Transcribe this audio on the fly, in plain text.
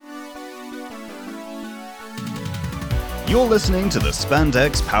You're listening to the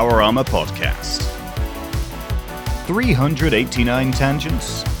Spandex Power Armor Podcast. 389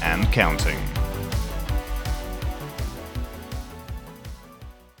 tangents and counting.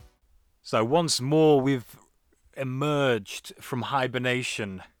 So once more we've emerged from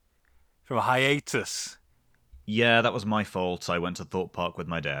hibernation, from a hiatus. Yeah, that was my fault. I went to Thorpe Park with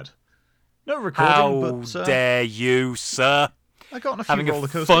my dad. No recording, How but... dare you, sir? I got on a few Having roller a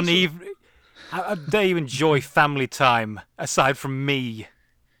coasters. fun evening. How dare you enjoy family time, aside from me?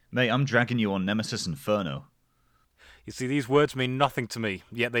 Mate, I'm dragging you on Nemesis Inferno. You see, these words mean nothing to me,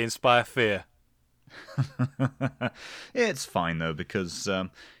 yet they inspire fear. It's fine, though, because, I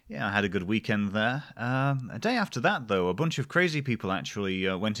had a good weekend there. A day after that, though, a bunch of crazy people actually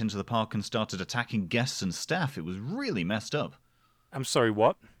went into the park and started attacking guests and staff. It was really messed up. I'm sorry,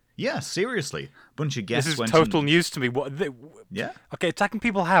 what? Yeah, seriously. A bunch of guests This is total news to me. What? Yeah? Okay, attacking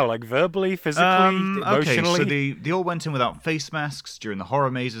people how? Like verbally, physically, emotionally? Okay, so they all went in without face masks. During the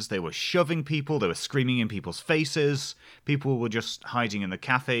horror mazes, they were shoving people, they were screaming in people's faces. People were just hiding in the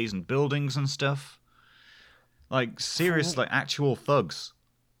cafes and buildings and stuff. Like, serious, like, actual thugs.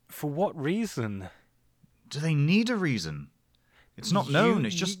 For what reason? Do they need a reason? It's not known,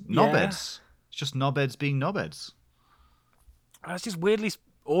 it's just knobheads. It's just knobheads being knobheads. It's just weirdly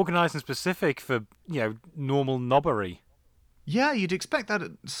organised and specific for, normal knobbery. Yeah, you'd expect that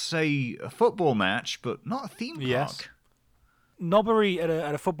at, say, a football match, but not a theme park. Yes. Knobbery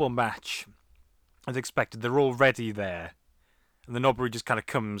at a football match, as expected, they're already there. And the knobbery just kind of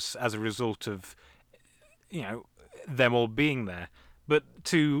comes as a result of, them all being there. But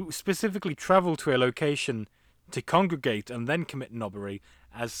to specifically travel to a location to congregate and then commit knobbery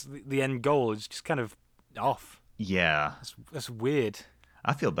as the end goal is just kind of off. Yeah. That's weird.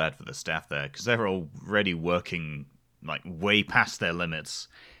 I feel bad for the staff there, because they're already working, like, way past their limits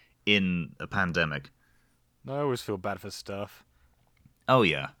in a pandemic. I always feel bad for staff. Oh,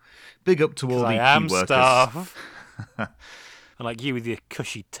 yeah. Big up to all the key workers. Staff. Unlike you with your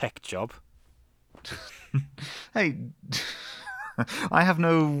cushy tech job. Hey, I have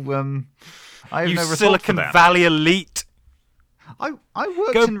no, I have you no retort Silicon for that. Valley elite. I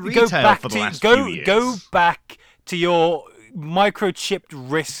worked in retail for the last few years. Go back to your microchipped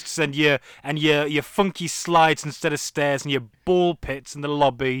wrists and your funky slides instead of stairs and your ball pits in the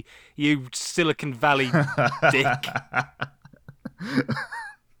lobby, you Silicon Valley dick.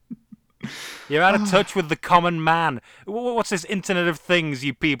 You're out of touch with the common man. What's this Internet of Things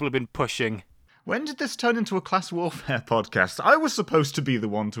you people have been pushing? When did this turn into a class warfare podcast? I was supposed to be the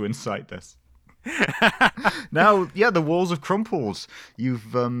one to incite this. Now, the walls have crumpled.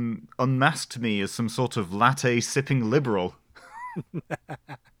 You've unmasked me as some sort of latte-sipping liberal.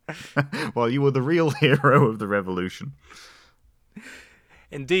 While you were the real hero of the revolution.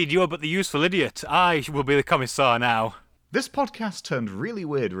 Indeed, you are but the useful idiot. I will be the commissar now. This podcast turned really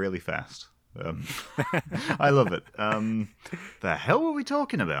weird really fast. I love it. The hell were we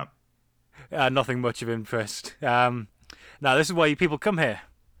talking about? Nothing much of interest. Now, this is why you people come here.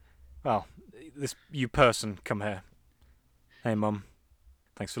 Well, you person come here. Hey, Mum.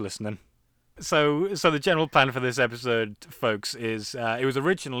 Thanks for listening. So the general plan for this episode, folks, is it was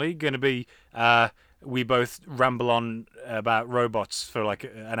originally going to be we both ramble on about robots for like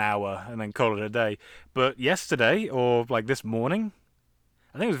an hour and then call it a day. But yesterday, or like this morning,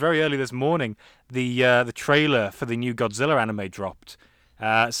 I think it was very early this morning, the trailer for the new Godzilla anime dropped.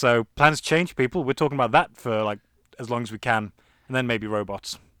 So plans change, people. We're talking about that for like as long as we can, and then maybe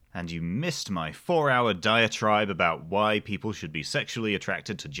robots. And you missed my 4-hour diatribe about why people should be sexually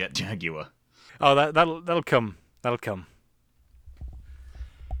attracted to Jet Jaguar. Oh, that'll come. That'll come.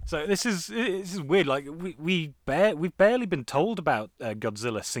 So this is weird. Like we've barely been told about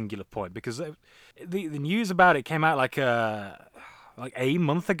Godzilla Singular Point, because the news about it came out like a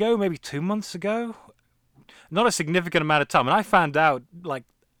month ago, maybe 2 months ago. Not a significant amount of time, and I found out like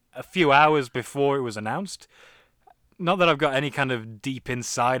a few hours before it was announced. Not that I've got any kind of deep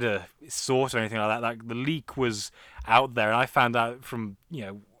insider source or anything like that. Like the leak was out there, and I found out from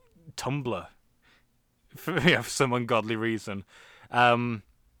Tumblr for some ungodly reason. And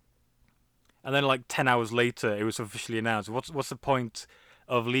then like 10 hours later, it was officially announced. What's the point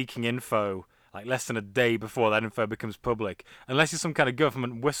of leaking info like less than a day before that info becomes public? Unless you're some kind of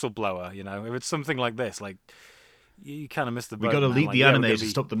government whistleblower, If it's something like this, like you kind of miss the boat. We got to leak like, the anime to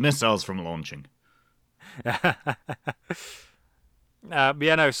stop the missiles from launching.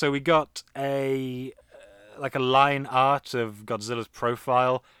 So we got a line art of Godzilla's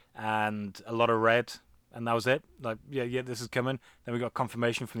profile and a lot of red, and that was it. Like, this is coming. Then we got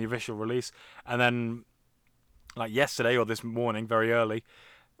confirmation from the official release, and then like yesterday or this morning, very early,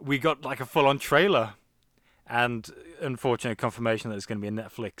 we got like a full-on trailer, and unfortunate confirmation that it's going to be a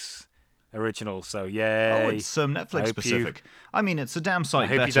Netflix original. So yay! Oh, it's Netflix hope you- specific. I mean, it's a damn I sight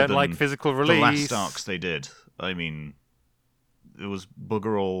hope you better don't than like physical the release. last arcs they did. I mean, it was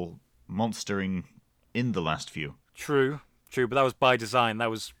bugger all monstering in the last few. True, but that was by design. That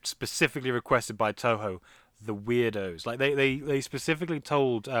was specifically requested by Toho, the weirdos. Like they specifically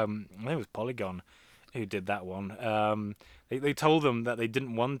told I think it was Polygon who did that one. They told them that they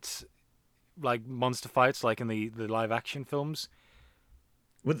didn't want like monster fights like in the live action films.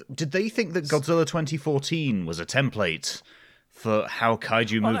 Did they think that Godzilla 2014 was a template for how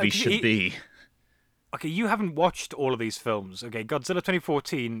kaiju movies should be? Okay, you haven't watched all of these films. Okay, Godzilla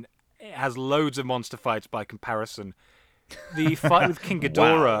 2014 has loads of monster fights by comparison. The fight with King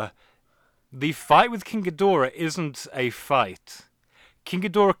Ghidorah, Wow. the fight with King Ghidorah isn't a fight. King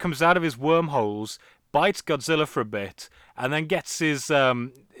Ghidorah comes out of his wormholes, bites Godzilla for a bit, and then gets his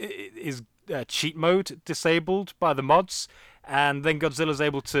cheat mode disabled by the mods, and then Godzilla's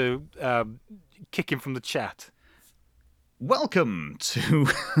able to kick him from the chat. Welcome to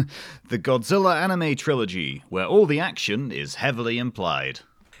the Godzilla anime trilogy, where all the action is heavily implied.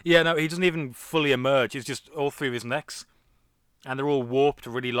 Yeah, no, he doesn't even fully emerge. It's just all three of his necks. And they're all warped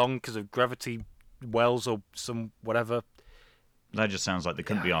really long because of gravity wells or some whatever. That just sounds like they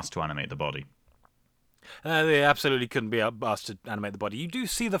couldn't be asked to animate the body. They absolutely couldn't be asked to animate the body. You do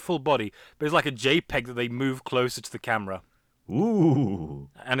see the full body, but it's like a JPEG that they move closer to the camera. Ooh.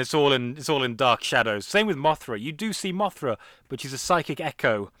 And it's all in dark shadows. Same with Mothra. You do see Mothra, but she's a psychic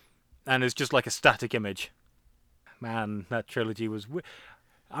echo, and it's just like a static image. Man, that trilogy was...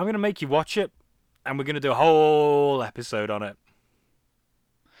 I'm going to make you watch it, and we're going to do a whole episode on it.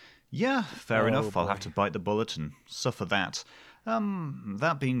 Yeah, fair enough. I'll boy. have to bite the bullet and suffer that.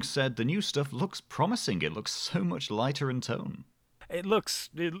 That being said, the new stuff looks promising. It looks so much lighter in tone. It looks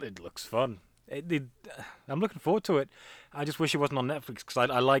fun. I'm looking forward to it. I just wish it wasn't on Netflix because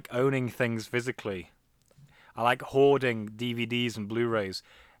I like owning things physically. I like hoarding DVDs and Blu-rays,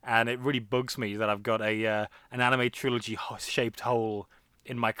 and it really bugs me that I've got an anime trilogy shaped hole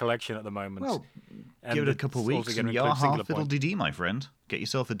in my collection at the moment. Well, And give it a it's couple of also weeks gonna and include yar Singular half fiddle Point. DD, my friend. Get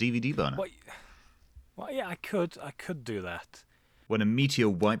yourself a DVD burner. Well, yeah, I could do that. When a meteor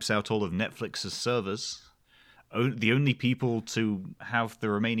wipes out all of Netflix's servers, the only people to have the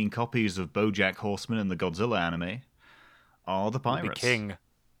remaining copies of BoJack Horseman and the Godzilla anime are the Will be pirates. king.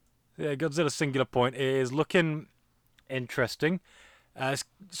 Yeah, Godzilla Singular Point is looking interesting.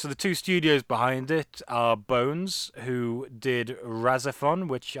 So the two studios behind it are Bones, who did Razafon,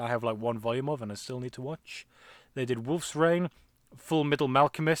 which I have like one volume of and I still need to watch. They did Wolf's Rain, Full Metal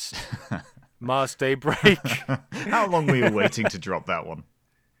Alchemist, Mars Daybreak. How long were you waiting to drop that one?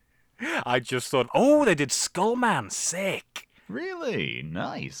 I just thought, oh, they did Skullman, sick. Really?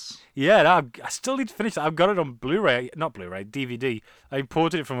 Nice. Yeah, no, I still need to finish it. I've got it on Blu-ray, not Blu-ray, DVD. I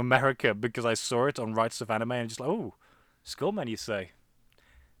imported it from America because I saw it on Rights of Anime and just like, oh, Skullman, you say?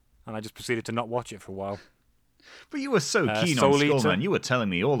 And I just proceeded to not watch it for a while. But you were so keen on Soul Eater. Skullman. You were telling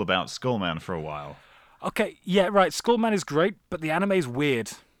me all about Skullman for a while. Okay, yeah, right. Skullman is great, but the anime is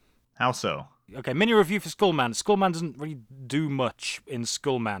weird. How so? Okay, mini review for Skullman. Skullman doesn't really do much in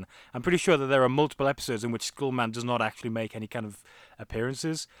Skullman. I'm pretty sure that there are multiple episodes in which Skullman does not actually make any kind of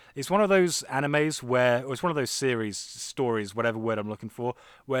appearances. It's one of those animes or it's one of those series, stories, whatever word I'm looking for,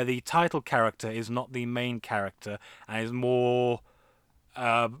 where the title character is not the main character and is more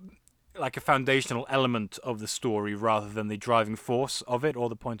like a foundational element of the story rather than the driving force of it or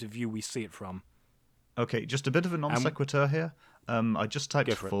the point of view we see it from. Okay, just a bit of a non sequitur here. I just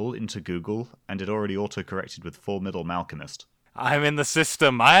typed full into Google, and it already auto-corrected with Full Metal Alchemist. I'm in the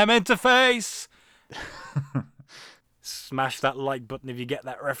system. I am interface. Smash that like button if you get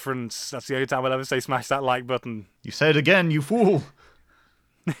that reference. That's the only time I'll ever say smash that like button. You say it again, you fool!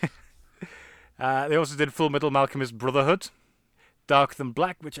 They also did Full Metal Alchemist Brotherhood. Darker Than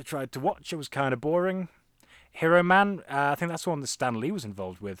Black, which I tried to watch. It was kind of boring. Hero Man, I think that's the one that Stan Lee was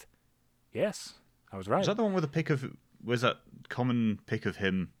involved with. Yes, I was right. Is that the one with a pic of... Was that common pic of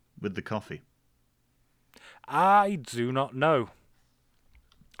him with the coffee? I do not know.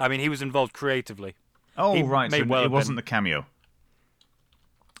 I mean, he was involved creatively. Oh, He right, may so well it have wasn't been. the cameo.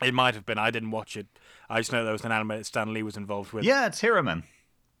 It might have been. I didn't watch it. I just know there was an anime that Stan Lee was involved with. Yeah, it's Hero Man.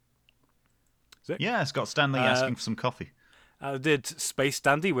 Is it? Yeah, it's got Stanley asking for some coffee. I did Space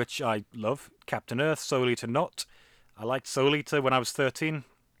Dandy, which I love. Captain Earth, Soul Eater Not. I liked Soul Eater when I was 13.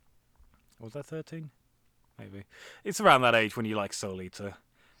 Was I 13? Maybe. It's around that age when you like Soul Eater.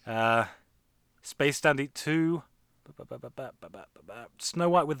 Space Dandy 2. Snow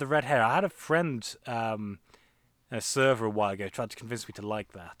White with the Red Hair. I had a friend a server a while ago, tried to convince me to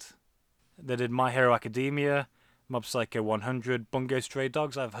like that. They did My Hero Academia, Mob Psycho 100, Bungo Stray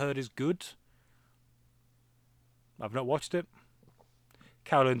Dogs, I've heard is good. I've not watched it.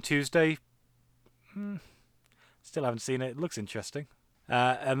 Kowloon Tuesday, still haven't seen it. It looks interesting.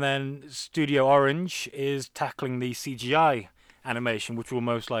 And then Studio Orange is tackling the CGI animation, which will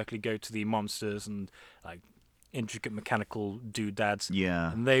most likely go to the monsters and like intricate mechanical doodads.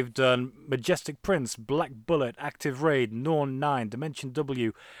 Yeah. And they've done Majestic Prince, Black Bullet, Active Raid, Norn 9, Dimension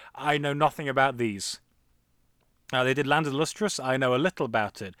W. I know nothing about these. They did Land of the Lustrous. I know a little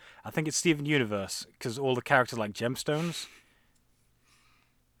about it. I think it's Steven Universe, because all the characters are like gemstones.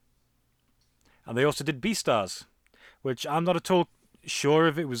 And they also did Beastars, which I'm not at all sure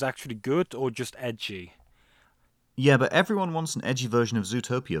if it was actually good or just edgy. Yeah, but everyone wants an edgy version of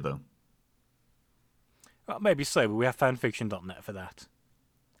Zootopia, though. Well, maybe so, but we have fanfiction.net for that.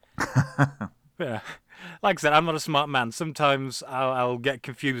 Yeah. Like I said, I'm not a smart man. Sometimes I'll get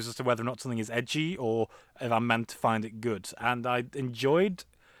confused as to whether or not something is edgy or if I'm meant to find it good. And I enjoyed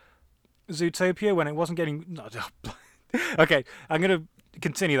Zootopia when it wasn't getting... No, okay, I'm going to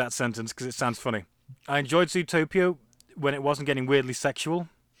continue that sentence because it sounds funny. I enjoyed Zootopia when it wasn't getting weirdly sexual.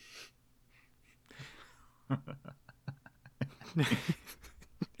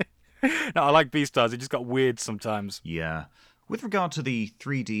 No, I like Beastars. It just got weird sometimes. Yeah. With regard to the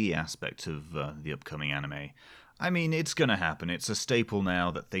 3D aspect of the upcoming anime, I mean, it's going to happen. It's a staple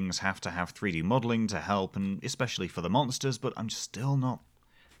now that things have to have 3D modeling to help, and especially for the monsters, but I'm still not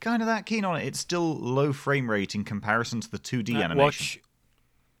kind of that keen on it. It's still low frame rate in comparison to the 2D animation.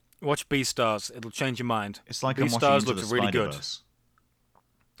 Watch Beastars. It'll change your mind. It's like Beastars I'm watching Into looks the really good. Spider-Verse.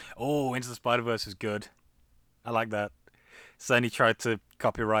 Oh, Into the Spider-Verse is good. I like that. Sony tried to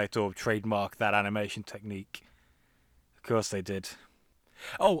copyright or trademark that animation technique. Of course they did.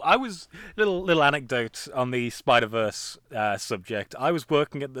 Oh, I was little anecdote on the Spider-Verse subject. I was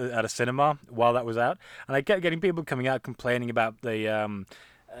working at a cinema while that was out, and I kept getting people coming out complaining about the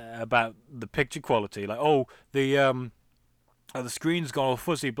picture quality. Like, the screen's gone all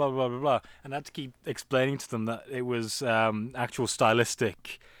fuzzy, blah blah blah blah. And I had to keep explaining to them that it was actual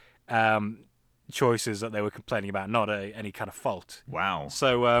stylistic choices that they were complaining about, not any kind of fault. Wow.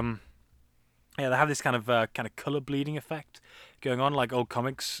 So yeah, they have this kind of color bleeding effect going on, like old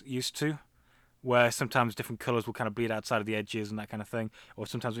comics used to, where sometimes different colors will kind of bleed outside of the edges and that kind of thing, or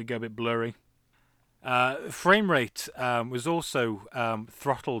sometimes we go a bit blurry. Frame rate was also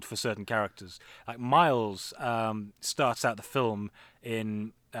throttled for certain characters. Like Miles starts out the film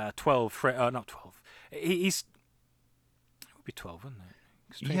in 12 not 12. He's it would be 12, wouldn't it?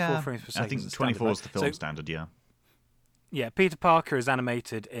 24 frames per second. I think 24 is the film So, standard, yeah. yeah, Peter Parker is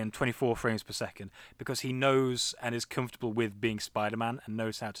animated in 24 frames per second because he knows and is comfortable with being Spider-Man and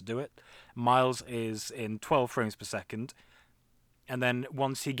knows how to do it. Miles is in 12 frames per second, and then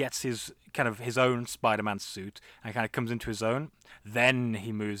once he gets his own Spider-Man suit and kind of comes into his own, then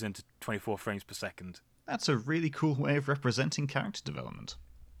he moves into 24 frames per second. That's a really cool way of representing character development.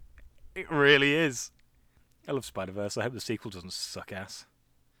 It really is. I love Spider-Verse. I hope the sequel doesn't suck ass.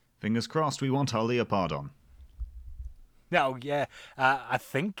 Fingers crossed, we want our leopard on. Oh yeah, I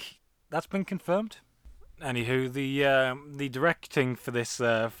think that's been confirmed. Anywho, the directing for this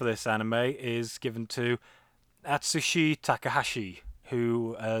anime is given to Atsushi Takahashi,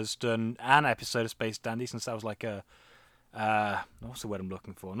 who has done an episode of Space Dandy since that was like a what's the word I'm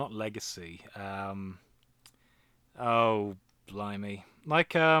looking for? Not legacy. Oh blimey,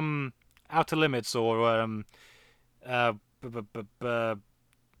 like Outer Limits or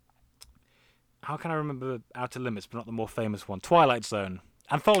how can I remember Outer Limits, but not the more famous one? Twilight Zone.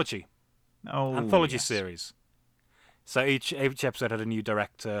 Anthology. Anthology yes. series. So each episode had a new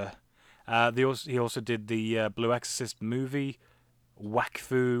director. He also did the Blue Exorcist movie,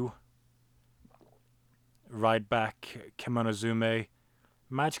 Wakfu, Ride Back, Kimonozume,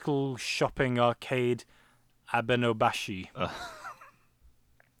 Magical Shopping Arcade, Abenobashi.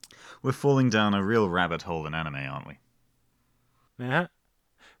 We're falling down a real rabbit hole in anime, aren't we? Yeah.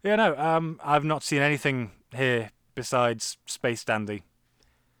 Yeah, no, I've not seen anything here besides Space Dandy.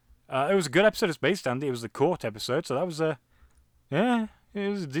 It was a good episode of Space Dandy. It was the court episode, so that was it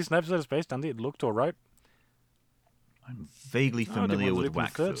was a decent episode of Space Dandy. It looked all right. I'm vaguely familiar with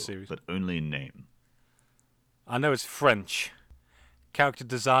Wakfu, Wakfu, but only in name. I know it's French. Character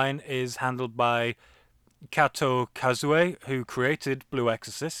design is handled by Kato Kazue, who created Blue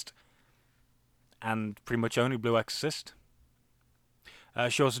Exorcist, and pretty much only Blue Exorcist.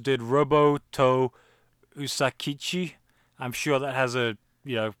 She also did Robo to Usakichi. I'm sure that has a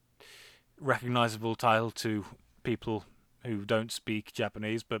recognizable title to people who don't speak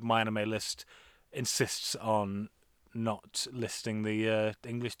Japanese, but my anime list insists on not listing the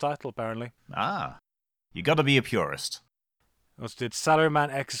English title, apparently. Ah, you gotta be a purist. Also did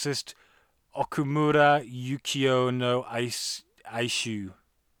Salaryman Exorcist Okumura Yukio no Aishu.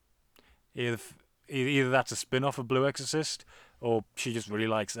 Either that's a spin-off of Blue Exorcist, or she just really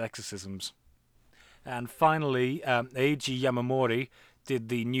likes exorcisms. And finally, Eiji Yamamori did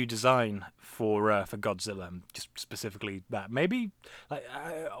the new design for Godzilla, just specifically that. Maybe like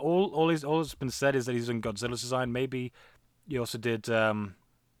all has been said is that he's done Godzilla's design. Maybe he also did the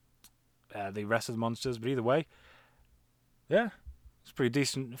rest of the monsters, but either way, yeah, it's pretty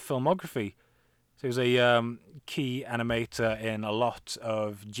decent filmography. So he was a key animator in a lot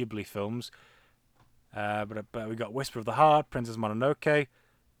of Ghibli films. But we got Whisper of the Heart, Princess Mononoke,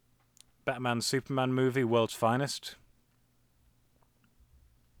 Batman Superman movie, World's Finest,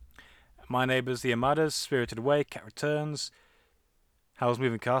 My Neighbors the Yamadas, Spirited Away, Cat Returns, Howl's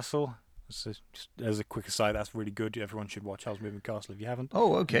Moving Castle. So just as a quick aside, that's really good. Everyone should watch Howl's Moving Castle if you haven't.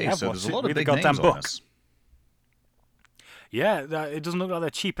 Oh, okay. So there's a lot of big names on this. Yeah, it doesn't look like they're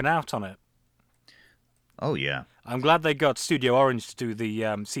cheaping out on it. Oh yeah. I'm glad they got Studio Orange to do the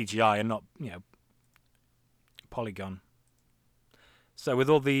CGI and not, Polygon. So with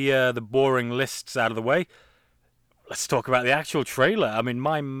all the boring lists out of the way, let's talk about the actual trailer. I mean,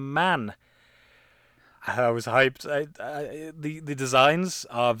 my man, I was hyped. The designs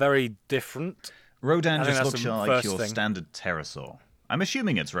are very different. Rodan just looks like your standard pterosaur. I'm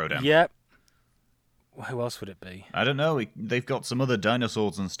assuming it's Rodan. Yeah. Well, who else would it be? I don't know. They've got some other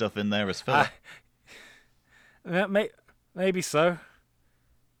dinosaurs and stuff in there as filler. Maybe so.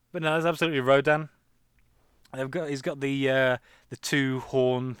 But no, it's absolutely Rodan. He's got the two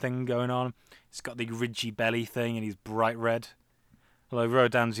horn thing going on. He's got the ridgy belly thing, and he's bright red. Although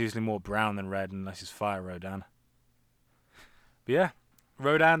Rodan's usually more brown than red, unless he's Fire Rodan. But yeah,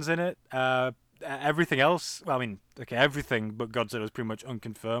 Rodan's in it. Everything else, well, I mean, okay, everything but Godzilla is pretty much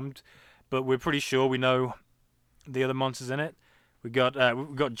unconfirmed. But we're pretty sure we know the other monsters in it. We've got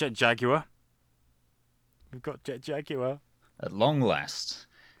Jet Jaguar. At long last.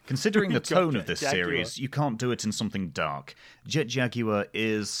 Considering the tone of this series, you can't do it in something dark. Jet Jaguar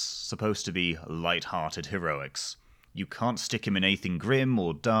is supposed to be light-hearted heroics. You can't stick him in anything grim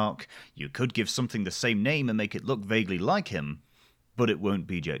or dark. You could give something the same name and make it look vaguely like him, but it won't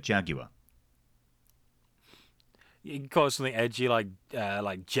be Jet Jaguar. You can call it something edgy like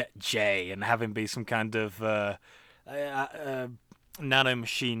Jet J and have him be some kind of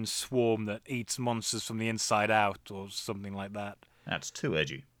nanomachine swarm that eats monsters from the inside out or something like that. That's too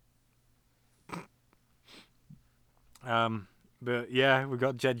edgy. But yeah, we've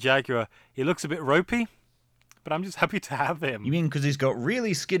got Jet Jaguar. He looks a bit ropey, but I'm just happy to have him. You mean because he's got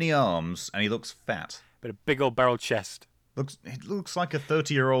really skinny arms and he looks fat? But a big old barrel chest. It looks like a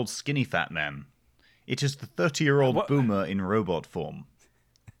 30-year-old skinny fat man. It is the 30-year-old boomer in robot form.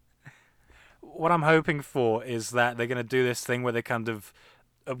 What I'm hoping for is that they're going to do this thing where they kind of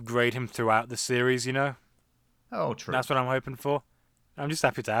upgrade him throughout the series, you know? Oh, true. That's what I'm hoping for. I'm just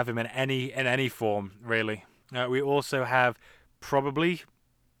happy to have him in any form, really. We also have probably,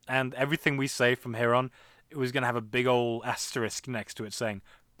 and everything we say from here on, it was going to have a big old asterisk next to it saying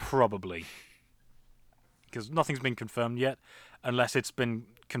probably. Because nothing's been confirmed yet, unless it's been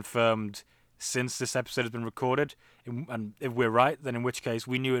confirmed since this episode has been recorded. And if we're right, then in which case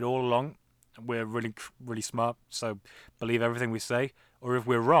we knew it all along. We're really, really smart, so believe everything we say. Or if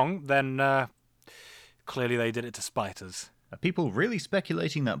we're wrong, then clearly they did it to spite us. Are people really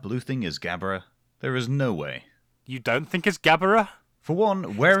speculating that blue thing is Gabara? There is no way. You don't think it's Gabara? For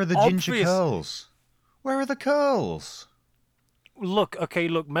one, where are the ginger curls? Where are the curls? Look,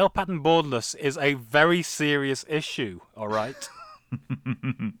 male pattern baldness is a very serious issue, all right?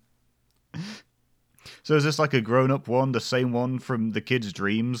 So is this like a grown-up one, the same one from the kid's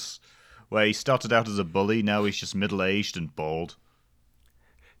dreams, where he started out as a bully, now he's just middle-aged and bald?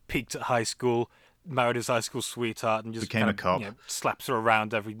 Peaked at high school, married his high school sweetheart, and just became a cop. Slaps her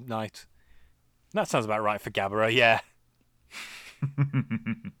around every night. That sounds about right for Gabara, yeah.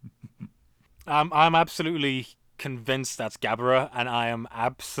 I'm absolutely convinced that's Gabara, and I am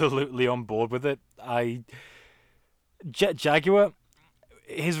absolutely on board with it. Jet Jaguar,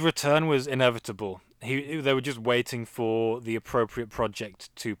 his return was inevitable. They were just waiting for the appropriate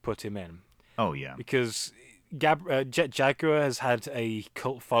project to put him in. Oh yeah, because Jet Jaguar has had a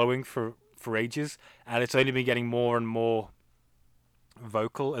cult following for ages, and it's only been getting more and more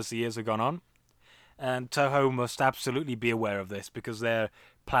vocal as the years have gone on. And Toho must absolutely be aware of this because they're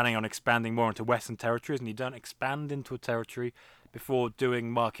planning on expanding more into Western territories, and you don't expand into a territory before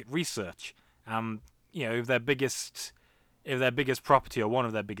doing market research. If their biggest property or one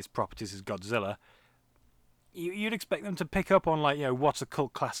of their biggest properties is Godzilla, you'd expect them to pick up on, like, what's a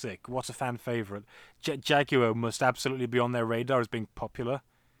cult classic, what's a fan favorite. Jaguar must absolutely be on their radar as being popular.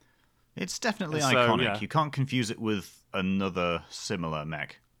 It's definitely And so, iconic. You can't confuse it with another similar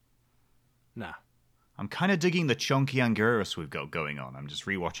mech. Nah. I'm kind of digging the chunky Anguirus we've got going on. I'm just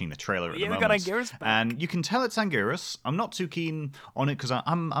rewatching the trailer at the moment. Yeah, we got Anguirus back. And you can tell it's Anguirus. I'm not too keen on it because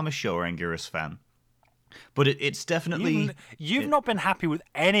I'm a Showa Anguirus fan. But it's definitely... You've not been happy with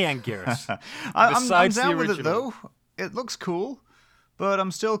any Anguirus. I'm besides down the with it, original. though. It looks cool. But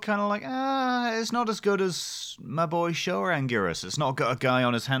I'm still kind of like, it's not as good as my boy Showa Anguirus. It's not got a guy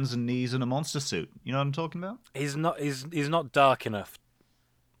on his hands and knees in a monster suit. You know what I'm talking about? He's not dark enough.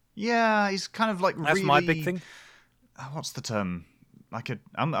 Yeah, he's kind of like That's really... my big thing. What's the term?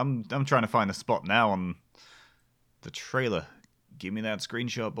 I'm trying to find the spot now on the trailer. Give me that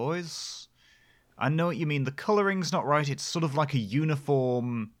screenshot, boys. I know what you mean. The coloring's not right. It's sort of like a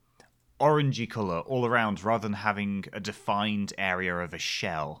uniform orangey color all around, rather than having a defined area of a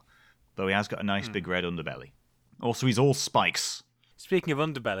shell. Though he has got a nice big red underbelly. Also, he's all spikes. Speaking of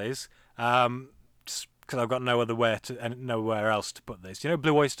underbellies, just because I've got nowhere else to put this.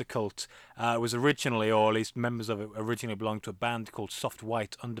 Blue Oyster Cult was originally, or at least members of it originally belonged to a band called Soft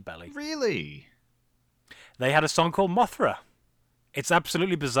White Underbelly. Really? They had a song called Mothra. It's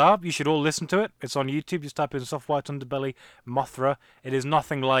absolutely bizarre. You should all listen to it. It's on YouTube. Just type in Soft White Underbelly Mothra. It is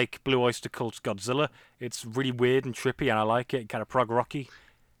nothing like Blue Oyster Cult's Godzilla. It's really weird and trippy, and I like it. Kind of prog rocky.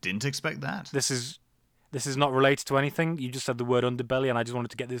 Didn't expect that. This is not related to anything. You just said the word underbelly, and I just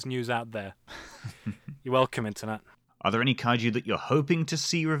wanted to get this news out there. You're welcome, Internet. Are there any kaiju that you're hoping to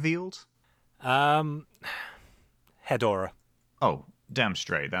see revealed? Hedorah. Oh, damn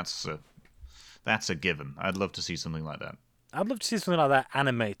straight. That's a given. I'd love to see something like that. I'd love to see something like that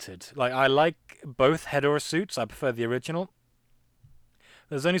animated. Like, I like both Hedorah suits. I prefer the original.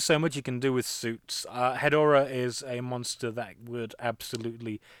 There's only so much you can do with suits. Hedorah is a monster that would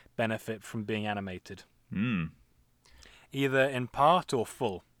absolutely benefit from being animated. Either in part or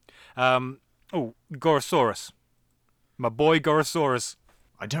full. Gorosaurus. My boy Gorosaurus.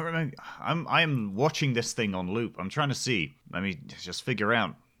 I don't remember. I am watching this thing on loop. I'm trying to see. Let me just figure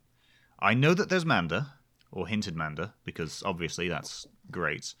out. I know that there's Manda, or hinted Manda, because obviously that's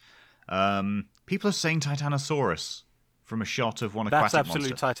great. People are saying Titanosaurus from a shot of one aquatic monster. That's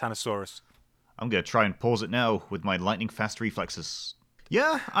absolutely Titanosaurus. I'm going to try and pause it now with my lightning-fast reflexes.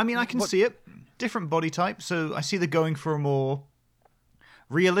 Yeah, I mean, I can see it. Different body type, so I see they're going for a more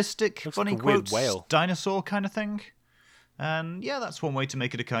realistic, Looks funny like a weird quotes, whale. dinosaur kind of thing. And yeah, that's one way to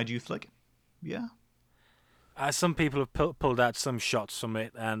make it a kaiju flick. Yeah. Some people have pulled out some shots from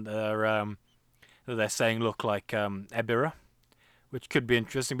it, and they're saying look like Ebirah, which could be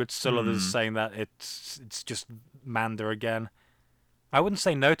interesting, but still others are saying that it's just Manda again. I wouldn't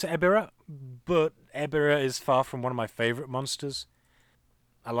say no to Ebirah, but Ebirah is far from one of my favourite monsters.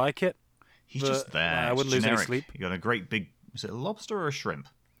 I like it. He's just there. I wouldn't lose any sleep. You got a great big... Is it a lobster or a shrimp?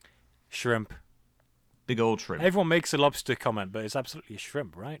 Shrimp. Big old shrimp. Everyone makes a lobster comment, but it's absolutely a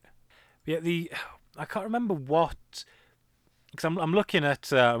shrimp, right? Yeah, I can't remember what... Because I'm looking at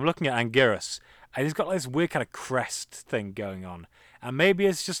Anguirus, and he's got like this weird kind of crest thing going on. And maybe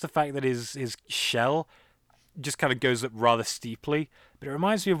it's just the fact that his shell just kind of goes up rather steeply. But it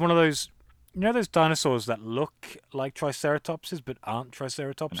reminds me of one of those... those dinosaurs that look like Triceratopses but aren't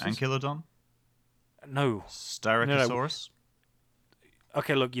Triceratopses? An ankylodon? No. Styracosaurus? No.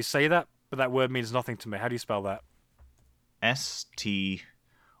 Okay, look, you say that, but that word means nothing to me. How do you spell that? S-T-Y...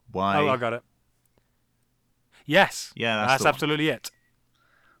 Oh, I got it. Yes. Yeah, that's absolutely it.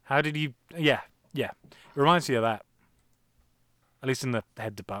 How did you... Yeah. It reminds you of that. At least in the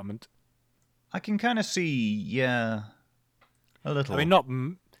head department. I can kind of see, yeah, a little. I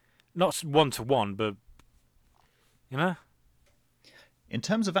mean, not one-to-one, but, In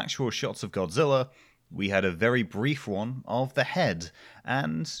terms of actual shots of Godzilla, we had a very brief one of the head.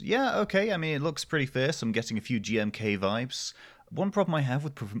 And, yeah, okay, I mean, it looks pretty fierce. I'm getting a few GMK vibes. One problem I have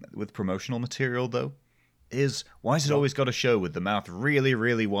with promotional material, though, is why has it always got to show with the mouth really,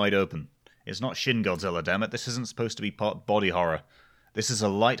 really wide open? It's not Shin Godzilla, damn it. This isn't supposed to be body horror. This is a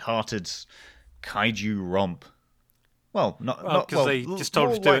light-hearted kaiju romp. Well, they just told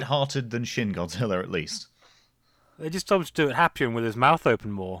more us to do it. light-hearted than Shin Godzilla, at least. They just told him to do it happier and with his mouth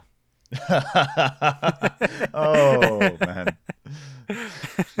open more. Oh, man.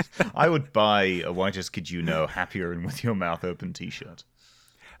 I would buy a White as Kid You Know happier and with your mouth open t-shirt.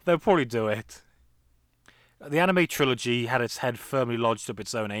 They'll probably do it. The anime trilogy had its head firmly lodged up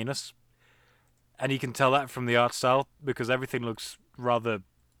its own anus. And you can tell that from the art style, because everything looks rather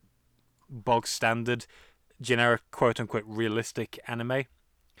bog standard, generic, quote-unquote, realistic anime.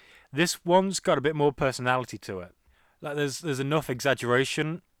 This one's got a bit more personality to it. Like there's enough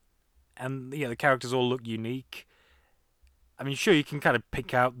exaggeration, and the characters all look unique. I mean, sure, you can kind of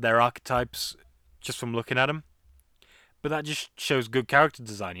pick out their archetypes just from looking at them, but that just shows good character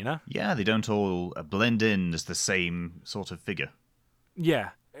design, you know? Yeah, they don't all blend in as the same sort of figure.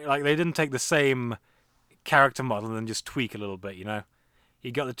 Yeah, like they didn't take the same character model and just tweak a little bit, you know?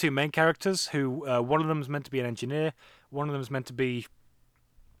 You got the two main characters who, one of them's meant to be an engineer, one of them's meant to be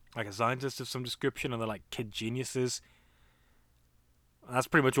like a scientist of some description, and they're like kid geniuses. And that's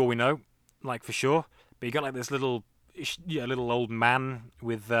pretty much all we know, like for sure. But you got like this little old man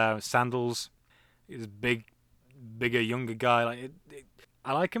with sandals. He's bigger, younger guy.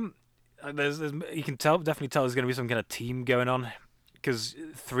 I like him. You can definitely tell there's going to be some kind of team going on, because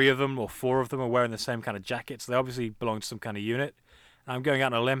 3 of them or 4 of them are wearing the same kind of jackets. They obviously belong to some kind of unit. I'm going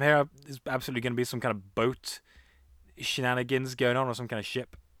out on a limb here. There's absolutely going to be some kind of boat shenanigans going on, or some kind of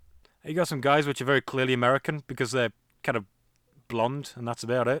ship. You got some guys which are very clearly American because they're kind of blonde, and that's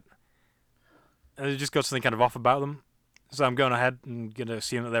about it. And they've just got something kind of off about them. So I'm going ahead and going to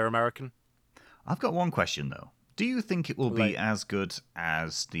assume that they're American. I've got one question, though. Do you think it will be as good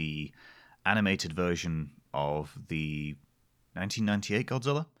as the animated version of the 1998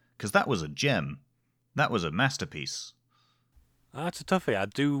 Godzilla? Because that was a gem. That was a masterpiece. That's a toughie. I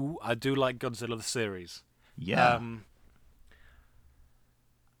do like Godzilla the series. Yeah.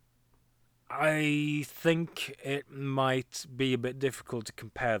 I think it might be a bit difficult to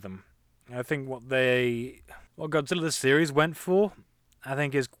compare them. I think what Godzilla the series went for, I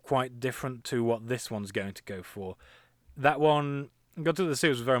think is quite different to what this one's going to go for. That one, Godzilla the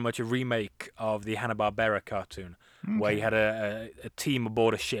series was very much a remake of the Hanna-Barbera cartoon, where you had a team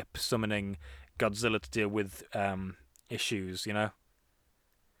aboard a ship summoning Godzilla to deal with issues, you know?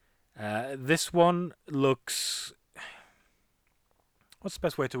 This one looks... What's the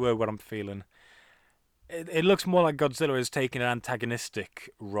best way to word what I'm feeling? It looks more like Godzilla is taking an antagonistic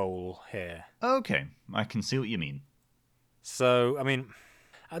role here. Okay, I can see what you mean. So, I mean,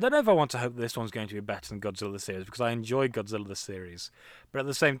 I don't know if I want to hope this one's going to be better than Godzilla the series, because I enjoy Godzilla the series. But at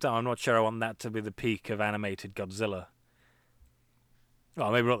the same time, I'm not sure I want that to be the peak of animated Godzilla.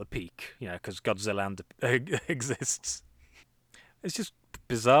 Well, maybe not the peak, because Godzilla exists. It's just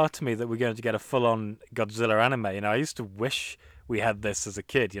bizarre to me that we're going to get a full-on Godzilla anime. I used to wish we had this as a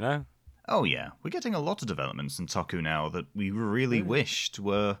kid, Oh yeah, we're getting a lot of developments in Toku now that we really wished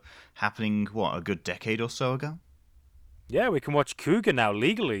were happening, a good decade or so ago? Yeah, we can watch Cougar now,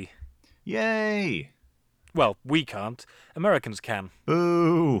 legally. Yay! Well, we can't. Americans can.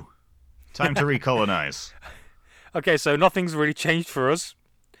 Boo! Time to recolonize. Okay, so nothing's really changed for us,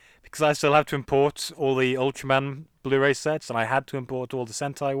 because I still have to import all the Ultraman Blu-ray sets, and I had to import all the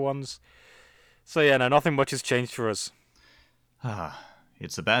Sentai ones. So yeah, no, nothing much has changed for us.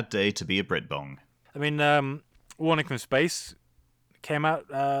 It's a bad day to be a Britbong. I mean, Warning from Space came out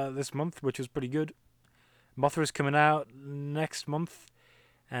this month, which was pretty good. Mothra's coming out next month,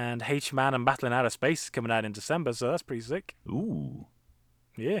 and H-Man and Battle in Outer Space is coming out in December, so that's pretty sick. Ooh.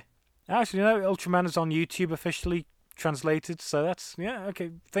 Yeah. Actually, Ultraman is on YouTube officially translated, so that's, okay,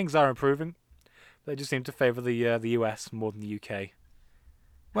 things are improving. They just seem to favour the US more than the UK.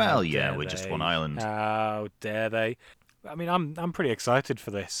 Well, yeah, we're just one island. How dare they? I mean, I'm pretty excited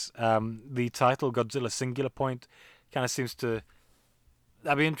for this. The title, Godzilla Singular Point, kind of seems to...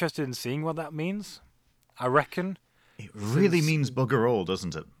 I'd be interested in seeing what that means. I reckon. It really means bugger all,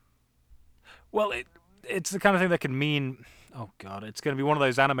 doesn't it? Well, it's the kind of thing that can mean... Oh, God, it's going to be one of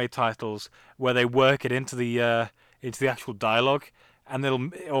those anime titles where they work it into the actual dialogue, and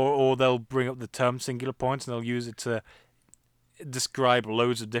they'll bring up the term singular point, and they'll use it to describe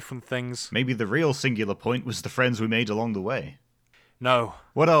loads of different things. Maybe the real singular point was the friends we made along the way. No.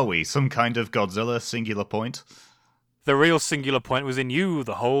 What are we, some kind of Godzilla singular point? The real singular point was in you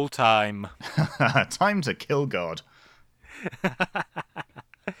the whole time. Time to kill God.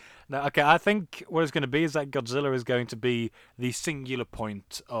 No, okay, I think what it's going to be is that Godzilla is going to be the singular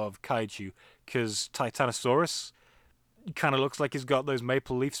point of kaiju, because Titanosaurus kind of looks like he's got those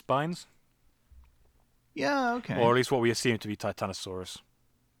maple leaf spines. Yeah, okay. Or at least what we assume to be Titanosaurus.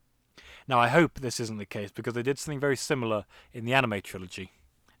 Now, I hope this isn't the case, because they did something very similar in the anime trilogy.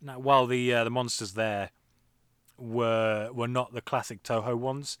 Now, while the monsters there were not the classic Toho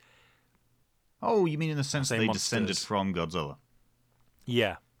ones. Oh, you mean in the sense that they monsters. descended from Godzilla?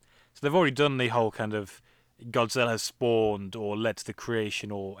 Yeah. So they've already done the whole kind of Godzilla has spawned or led to the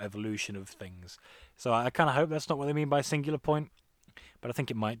creation or evolution of things. So I kind of hope that's not what they mean by singular point, but I think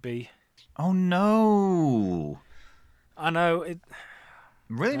it might be. Oh no! I know it.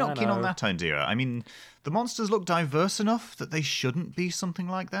 I'm really I not keen on know. that idea. I mean, the monsters look diverse enough that they shouldn't be something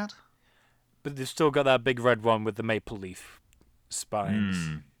like that. But they've still got that big red one with the maple leaf spines.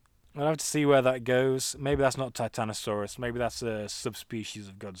 Hmm. I'll have to see where that goes. Maybe that's not Titanosaurus. Maybe that's a subspecies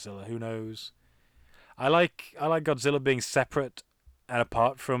of Godzilla. Who knows? I like Godzilla being separate and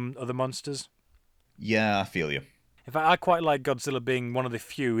apart from other monsters. Yeah, I feel you. In fact, I quite like Godzilla being one of the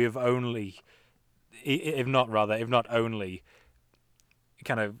few, if not only,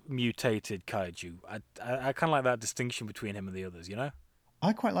 kind of mutated kaiju. I kind of like that distinction between him and the others. You know?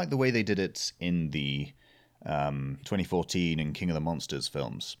 I quite like the way they did it in the 2014 and King of the Monsters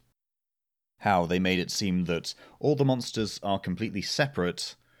films. How they made it seem that all the monsters are completely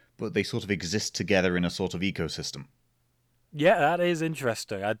separate, but they sort of exist together in a sort of ecosystem. Yeah, that is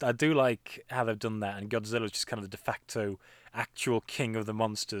interesting. I do like how they've done that, and Godzilla's just kind of the de facto actual king of the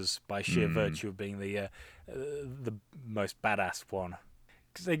monsters by sheer virtue of being the most badass one.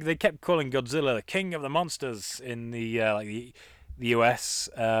 Because they kept calling Godzilla the king of the monsters in the US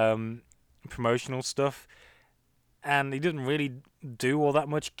promotional stuff, and he didn't really do all that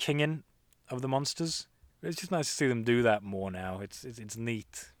much kinging of the monsters. It's just nice to see them do that more now. It's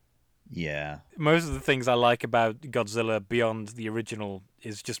neat. Yeah. Most of the things I like about Godzilla beyond the original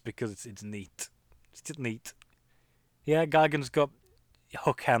is just because it's neat. It's just neat. Yeah, Gigan's got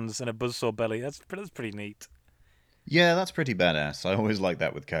hook hands and a buzzsaw belly. That's pretty neat. Yeah, that's pretty badass. I always like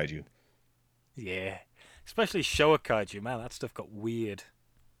that with kaiju. Yeah, especially Showa kaiju. Man, that stuff got weird.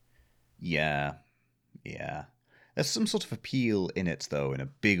 Yeah. Yeah. There's some sort of appeal in it, though, in a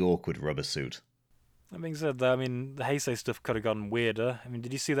big, awkward rubber suit. That being said, though, I mean the Heisei stuff could have gone weirder. I mean,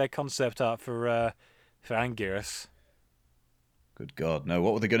 did you see their concept art for Anguirus? Good God, no.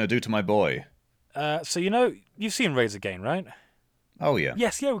 What were they going to do to my boy? So you've seen Razor Gain, right? Oh, yeah.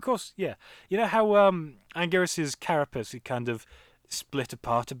 Yes, yeah, of course, yeah. You know how Anguirus's carapace he kind of split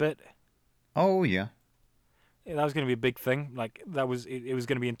apart a bit. Oh, yeah. Yeah, that was going to be a big thing. Like that was it was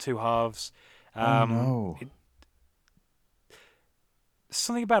going to be in two halves. Oh, no.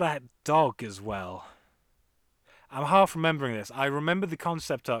 Something about a dog as well. I'm half remembering this. I remember the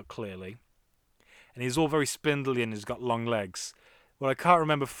concept art clearly, and he's all very spindly and he's got long legs. What I can't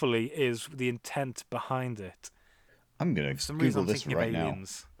remember fully is the intent behind it. I'm going For to some Google reason, I'm this thinking right of now.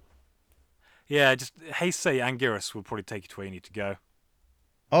 aliens. Yeah, just Heisei Anguirus will probably take you to where you need to go.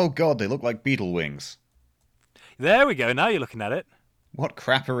 Oh, God, they look like beetle wings. There we go. Now you're looking at it. What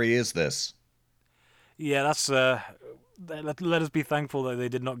crappery is this? Yeah, that's let us be thankful that they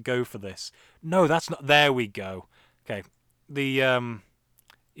did not go for this. No, that's not. There we go. Okay, you're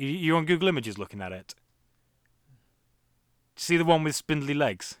on Google Images looking at it. See the one with spindly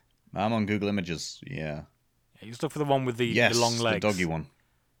legs? I'm on Google Images, yeah. Yeah, you just look for the one with the Yes, long legs. the doggy one.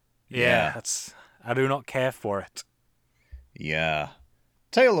 Yeah, I do not care for it. Yeah.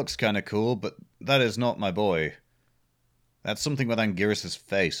 Tail looks kind of cool, but that is not my boy. That's something with Anguirus'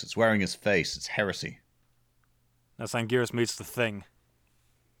 face. It's wearing his face. It's heresy. That's Anguirus meets the Thing.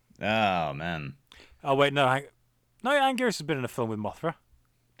 Oh, man. Oh wait, no, Anguirus has been in a film with Mothra.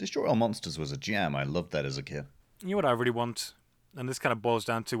 Destroy All Monsters was a jam. I loved that as a kid. You know what I really want, and this kind of boils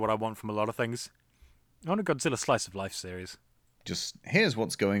down to what I want from a lot of things. I want a Godzilla Slice of Life series. Just, here's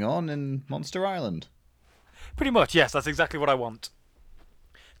what's going on in Monster Island. Pretty much, yes, that's exactly what I want.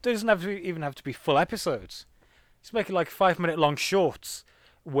 It doesn't even have to be full episodes. Just make it like 5-minute long shorts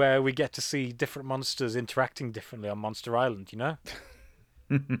where we get to see different monsters interacting differently on Monster Island, you know?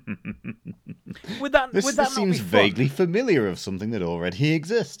 Would that This not seems be fun? vaguely familiar of something that already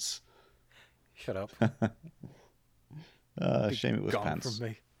exists. Shut up. Shame it was Gone pants. from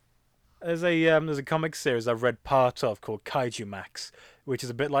me. There's a comic series I've read part of called Kaiju Max, which is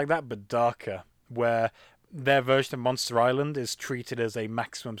a bit like that but darker, where their version of Monster Island is treated as a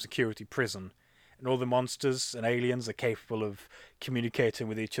maximum security prison, and all the monsters and aliens are capable of communicating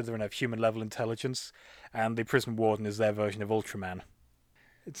with each other and have human level intelligence, and the prison warden is their version of Ultraman.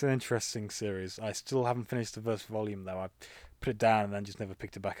 It's an interesting series. I still haven't finished the first volume though. I put it down and then just never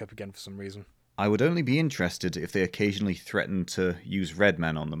picked it back up again for some reason. I would only be interested if they occasionally threatened to use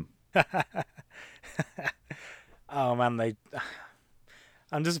Redman on them. Oh man,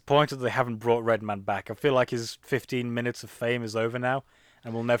 I'm disappointed they haven't brought Redman back. I feel like his 15 minutes of fame is over now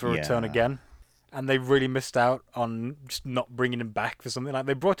and will never return again. And they really missed out on just not bringing him back for something. Like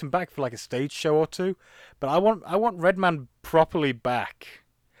they brought him back for like a stage show or two, but I want Redman properly back.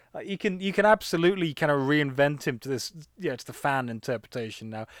 Like, you can absolutely kind of reinvent him to this, to the fan interpretation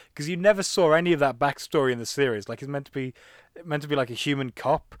now, because you never saw any of that backstory in the series. Like he's meant to be like a human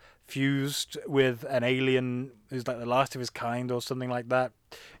cop fused with an alien who's like the last of his kind or something like that.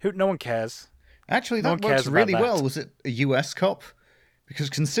 No one cares. Actually, No that one works cares about really that. well. Was it a US cop? Because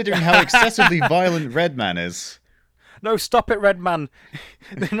considering how excessively violent Redman is... No, stop it, Redman.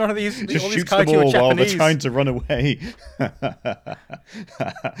 None of these... Just all these shoots them kaiju are all while they're Japanese. trying to run away.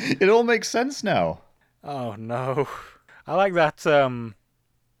 It all makes sense now. Oh, no. I like that...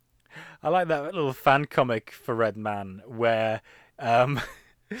 I like that little fan comic for Redman where...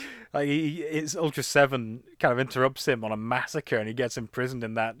 like it's Ultra 7 kind of interrupts him on a massacre and he gets imprisoned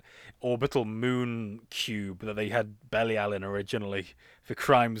in that orbital moon cube that they had Belial in originally for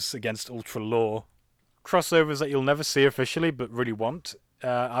crimes against Ultra law. Crossovers that you'll never see officially but really want.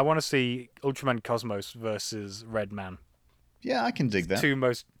 I want to see Ultraman Cosmos versus Redman. Yeah, I can dig that. Two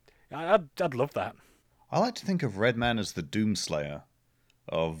most... I'd love that. I like to think of Redman as the Doomslayer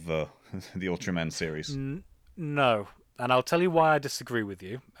of the Ultraman series. No. And I'll tell you why I disagree with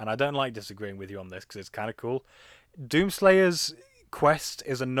you. And I don't like disagreeing with you on this because it's kind of cool. Doomslayer's quest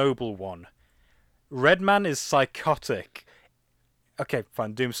is a noble one. Redman is psychotic. Okay,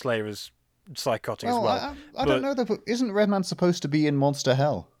 fine. Doomslayer is psychotic as well. I don't know, though, but isn't Redman supposed to be in Monster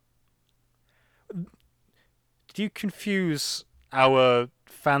Hell? Do you confuse our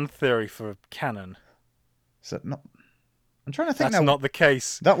fan theory for canon? Is that not... I'm trying to think That's now. not the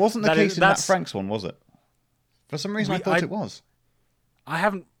case. That wasn't the case in Matt Frank's one, was it? For some reason, I thought it was. I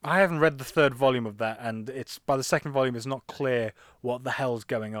haven't read the third volume of that, and it's by the second volume, it's not clear what the hell's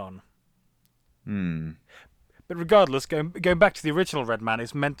going on. But regardless, going back to the original Redman,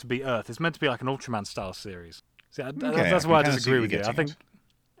 it's meant to be Earth. It's meant to be like an Ultraman style series. See, that's why I disagree with you. I think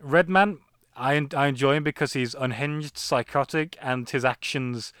Redman, I enjoy him because he's unhinged, psychotic, and his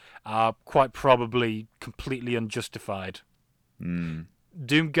actions are quite probably completely unjustified.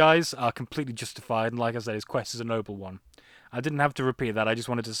 Doom guys are completely justified, and like I said, his quest is a noble one. I didn't have to repeat that, I just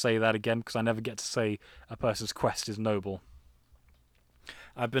wanted to say that again, because I never get to say a person's quest is noble.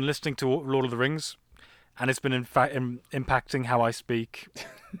 I've been listening to Lord of the Rings, and it's been impacting how I speak.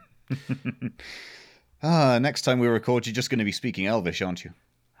 Next time we record, you're just going to be speaking Elvish, aren't you?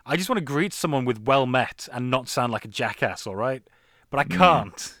 I just want to greet someone with well met and not sound like a jackass, alright? But I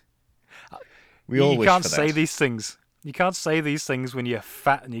can't. We all wish for that. You can't say these things. You can't say these things when you're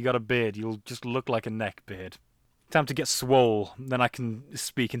fat and you got a beard. You'll just look like a neck beard. Time to get swole, then I can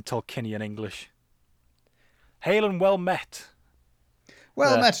speak in Tolkienian English. Hail and well met.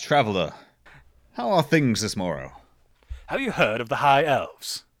 Well met, traveller. How are things this morrow? Have you heard of the High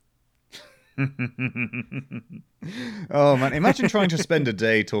Elves? Oh man, imagine trying to spend a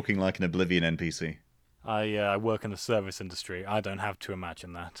day talking like an Oblivion NPC. I work in the service industry. I don't have to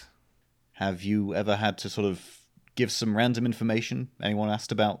imagine that. Have you ever had to sort of give some random information? Anyone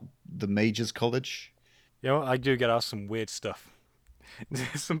asked about the Majors College? You know, I do get asked some weird stuff.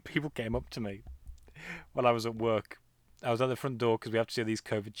 Some people came up to me while I was at work. I was at the front door because we have to do these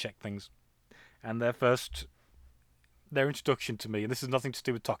COVID check things. And their introduction to me, and this is nothing to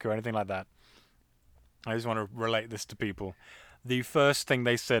do with Toku or anything like that. I just want to relate this to people. The first thing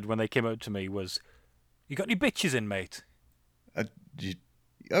they said when they came up to me was, "You got any bitches in, mate?"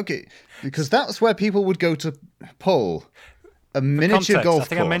 Okay, because that's where people would go to pull a miniature golf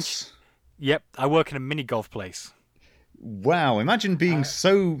course. Yep, I work in a mini golf place. Wow, imagine being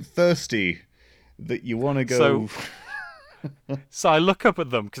so thirsty that you want to go... So I look up at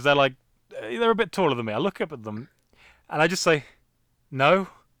them, because they're a bit taller than me. I look up at them, and I just say, no.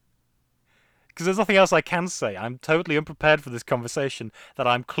 Because there's nothing else I can say. I'm totally unprepared for this conversation that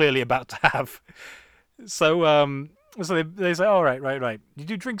I'm clearly about to have. So they say, all right. Do you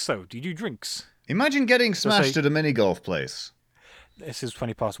do drinks, though? Do you do drinks? Imagine getting smashed at a mini golf place. This is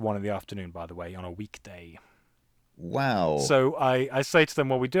 1:20 in the afternoon, by the way, on a weekday. Wow. So I say to them,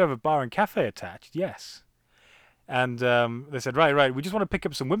 well, we do have a bar and cafe attached, yes. And they said, right, we just want to pick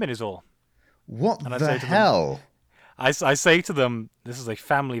up some women is all. What the hell? I say to them, this is a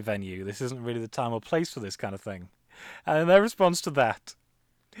family venue. This isn't really the time or place for this kind of thing. And their response to that,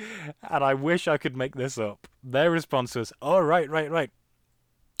 and I wish I could make this up, their response was, oh, right.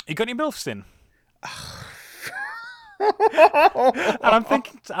 You got any MILFs in? And I'm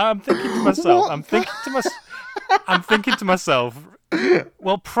thinking to myself, I'm thinking to myself,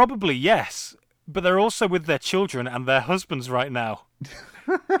 well, probably yes, but they're also with their children and their husbands right now.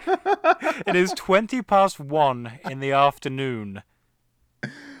 It is 1:20 in the afternoon.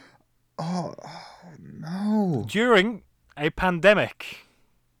 Oh no. During a pandemic,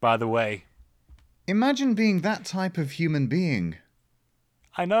 by the way. Imagine being that type of human being.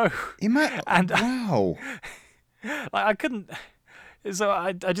 I know. Wow. I couldn't. So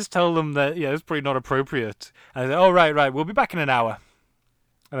I just tell them that it's probably not appropriate. And they say, oh right, we'll be back in an hour.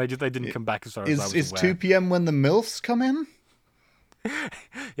 And they didn't come back as far as I was aware. Is 2 p.m. when the MILFs come in?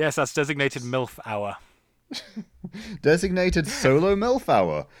 Yes, that's designated MILF hour. Designated solo MILF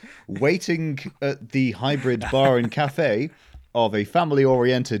hour. Waiting at the hybrid bar and cafe of a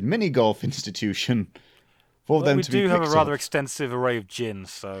family-oriented mini-golf institution for them We to be do have a picked rather up. extensive array of gin,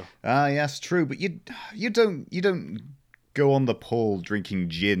 so... Ah, yes, true, but you don't go on the pole drinking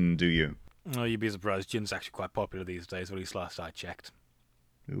gin, do you? Oh, you'd be surprised. Gin's actually quite popular these days, or at least last I checked.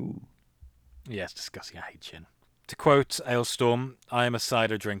 Ooh. Yeah, it's disgusting. I hate gin. To quote Ailstorm, I am a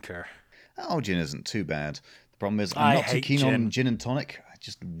cider drinker. Oh, gin isn't too bad. The problem is I'm I not too hate keen gin. on gin and tonic.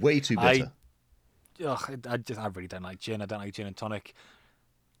 Just way too bitter. I really don't like gin. I don't like gin and tonic.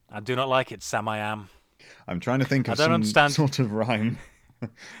 I do not like it, Sam I am. I'm trying to think of I don't some understand. sort of rhyme.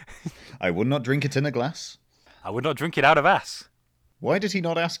 I would not drink it in a glass. I would not drink it out of ass. Why did he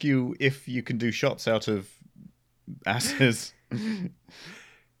not ask you if you can do shots out of asses?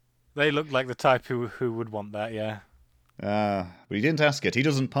 They look like the type who would want that, yeah. But he didn't ask it. He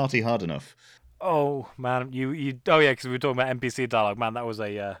doesn't party hard enough. Oh, man. Oh, yeah, because we were talking about NPC dialogue. Man, that was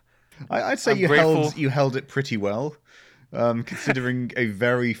a... I'd say I'm you grateful. held it pretty well, considering a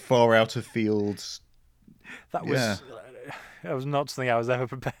very far out of field. That was... Yeah. That was not something I was ever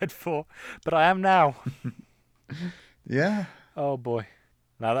prepared for. But I am now. Yeah. Oh, boy.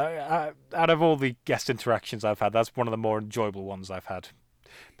 Now, out of all the guest interactions I've had, that's one of the more enjoyable ones I've had.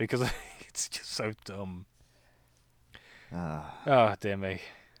 Because it's just so dumb. Oh, dear me.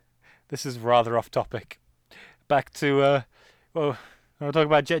 This is rather off topic. Back to, want to talk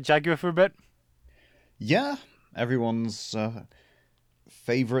about Jet Jaguar for a bit? Yeah. Everyone's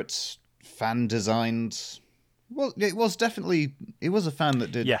favourite fan-designed... Well, it was a fan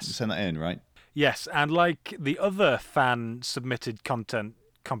that did send that in, right? Yes, and like the other fan-submitted content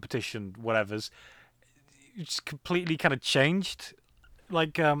competition whatevers, it's completely kind of changed.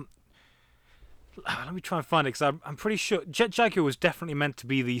 Like, let me try and find it, because I'm pretty sure Jet Jaguar was definitely meant to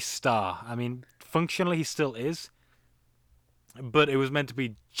be the star. I mean, functionally he still is, but it was meant to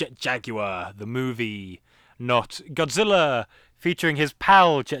be Jet Jaguar, the movie, not Godzilla, featuring his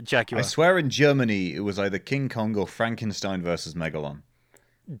pal Jet Jaguar. I swear in Germany it was either King Kong or Frankenstein versus Megalon.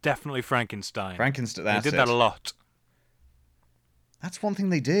 Definitely Frankenstein. Frankenstein, They that's did that a lot. That's one thing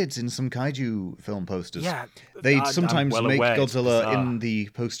they did in some kaiju film posters. Yeah, They'd I'm sometimes well make aware, it's Godzilla bizarre. in the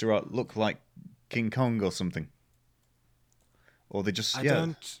poster art look like King Kong or something. Or they just, I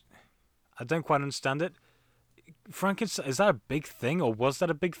don't quite understand it. Frankenstein, is that a big thing, or was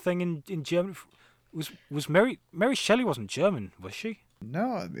that a big thing in Germany? Was Mary Shelley wasn't German, was she?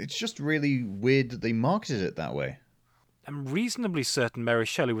 No, it's just really weird that they marketed it that way. I'm reasonably certain Mary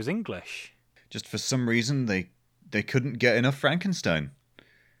Shelley was English. Just for some reason, they couldn't get enough Frankenstein.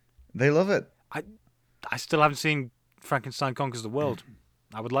 They love it. I still haven't seen Frankenstein Conquers the World.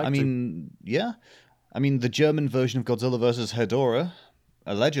 I would like to. Yeah. I mean, the German version of Godzilla vs. Hedorah,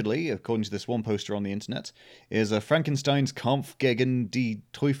 allegedly, according to this one poster on the internet, is a Frankenstein's Kampf gegen die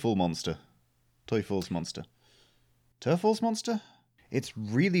Teufelsmonster. Teufelsmonster? It's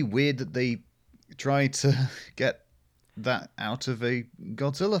really weird that they tried to get that out of a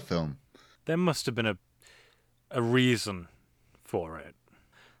Godzilla film. There must have been a reason for it.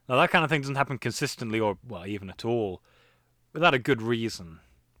 Now, that kind of thing doesn't happen consistently or, well, even at all, without a good reason.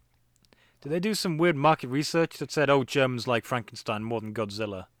 Did they do some weird market research that said, oh, Germans like Frankenstein more than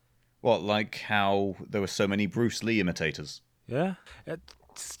Godzilla? What, like how there were so many Bruce Lee imitators? Yeah?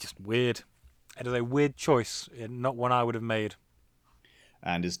 It's just weird. It is a weird choice, not one I would have made.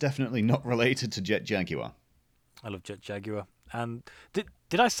 And is definitely not related to Jet Jaguar. I love Jet Jaguar. And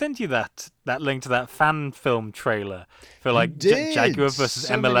did I send you that link to that fan film trailer for like Jet Jaguar versus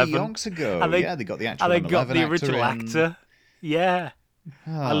so M11? Many yonks ago. And they got the actual and they M11 got the original actor. Yeah,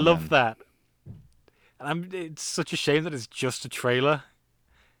 I love that. And it's such a shame that it's just a trailer.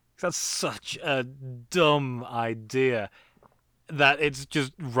 That's such a dumb idea. That it's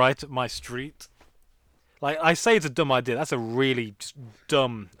just right up my street. Like, I say it's a dumb idea. That's a really just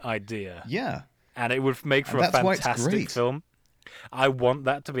dumb idea. Yeah. And it would make for And a that's why it's fantastic great. film. I want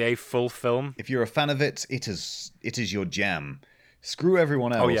that to be a full film. If you're a fan of it, it is your jam. Screw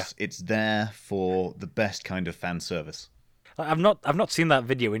everyone else. Oh, yeah. It's there for the best kind of fan service. I've not seen that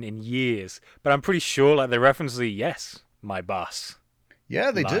video in years, but I'm pretty sure like they reference the "Yes, my boss"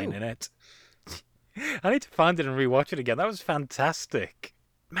 Yeah, they line do. in it. I need to find it and rewatch it again. That was fantastic.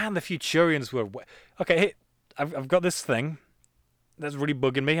 Man, the Futurians were... Okay, hey, I've got this thing that's really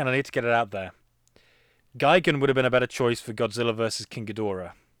bugging me, and I need to get it out there. Gigan would have been a better choice for Godzilla vs. King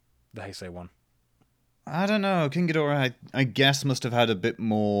Ghidorah, the Heisei one. I don't know. King Ghidorah, I guess, must have had a bit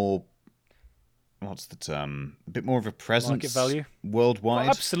more... What's the term? A bit more of a presence Market value? worldwide. Well,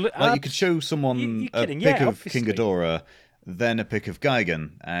 absolutely. Like, you could show someone You're a kidding. pic Yeah, of King obviously. Ghidorah, then a pic of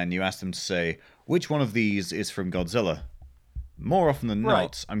Gigan, and you ask them to say, which one of these is from Godzilla? More often than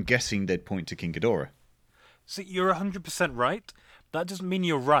not, I'm guessing they'd point to King Ghidorah. See, you're 100% right. That doesn't mean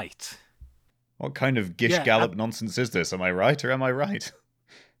you're right. What kind of Gish Gallop nonsense is this? Am I right or am I right?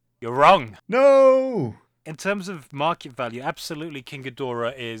 You're wrong. No! In terms of market value, absolutely King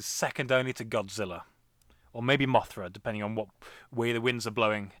Ghidorah is second only to Godzilla. Or maybe Mothra, depending on what way the winds are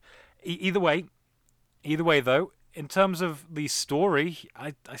blowing. Either way, though, in terms of the story,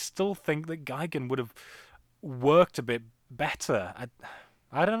 I still think that Gigan would have worked a bit better.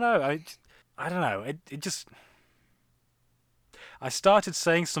 I don't know. I don't know. It just... I started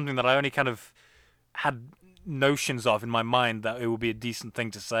saying something that I only kind of had notions of in my mind that it would be a decent thing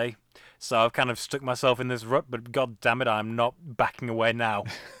to say. So I've kind of stuck myself in this rut, but god damn it, I'm not backing away now.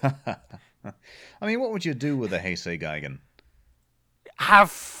 I mean, what would you do with a Heisei Gigan?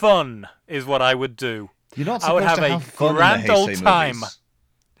 Have fun is what I would do. You're not I would supposed have to a have fun grand in the old Heisei time. movies.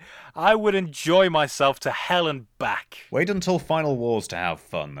 I would enjoy myself to hell and back. Wait until Final Wars to have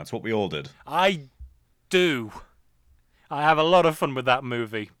fun. That's what we all did. I do. I have a lot of fun with that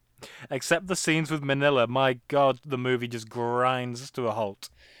movie. Except the scenes with Manila. My god, the movie just grinds to a halt.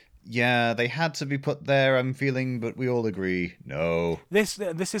 Yeah, they had to be put there, I'm feeling, but we all agree, no. This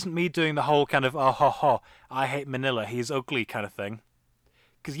isn't me doing the whole kind of, oh, ha, ha, I hate Manila, he's ugly kind of thing.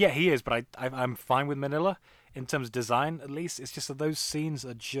 Because, yeah, he is, but I'm fine with Manila. In terms of design, at least. It's just that those scenes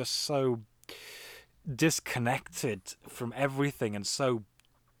are just so disconnected from everything and so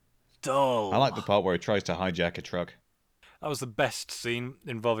dull. I like the part where he tries to hijack a truck. That was the best scene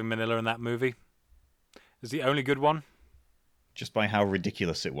involving Manila in that movie. It's the only good one. Just by how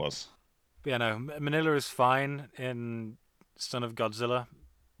ridiculous it was. But yeah, no, Manila is fine in Son of Godzilla.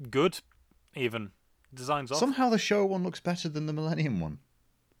 Good, even. Design's off. Somehow the Showa one looks better than the Millennium one.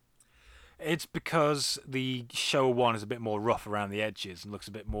 It's because the Showa one is a bit more rough around the edges and looks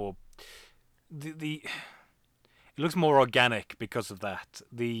a bit more... It looks more organic because of that.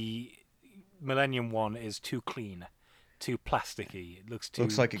 The Millennium one is too clean, too plasticky. It looks too...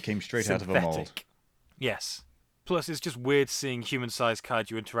 Looks like it came straight synthetic. out of a mold. Yes. Plus, it's just weird seeing human-sized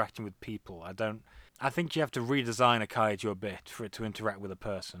kaiju interacting with people. I think you have to redesign a kaiju a bit for it to interact with a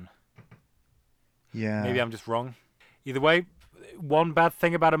person. Yeah. Maybe I'm just wrong. Either way, one bad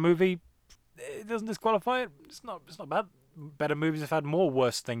thing about a movie, it doesn't disqualify it. It's not bad. Better movies have had more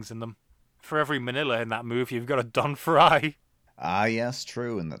worse things in them. For every Manila in that movie, you've got a Don Fry. Ah, yes,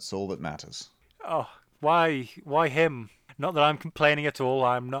 true, and that's all that matters. Oh, why him? Not that I'm complaining at all,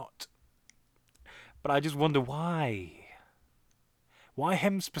 I'm not. But I just wonder why. Why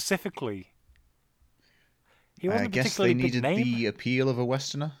him specifically? He wasn't I guess particularly they needed big name. the appeal of a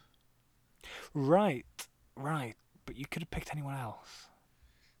Westerner. Right. But you could have picked anyone else.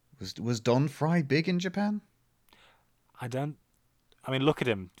 Was Don Fry big in Japan? I mean, look at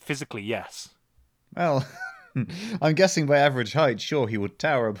him. Physically, yes. Well, I'm guessing by average height, sure, he would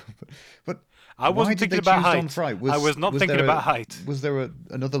tower. But I wasn't thinking about height. Don Fry? I was not thinking about height. Was there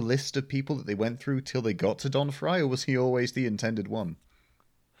another list of people that they went through till they got to Don Fry, or was he always the intended one?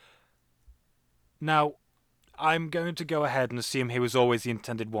 Now, I'm going to go ahead and assume he was always the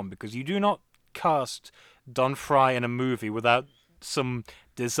intended one, because you do not cast Don Fry in a movie without some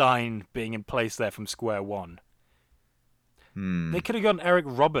design being in place there from square one. They could have gotten Eric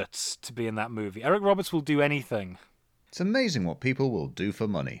Roberts to be in that movie. Eric Roberts will do anything. It's amazing what people will do for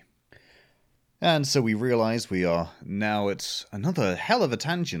money. And so we realise we are now at another hell of a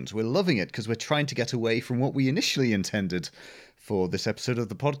tangent. We're loving it because we're trying to get away from what we initially intended for this episode of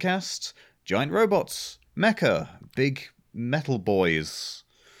the podcast. Giant robots, mecha, big metal boys.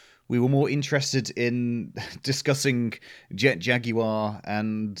 We were more interested in discussing Jet Jaguar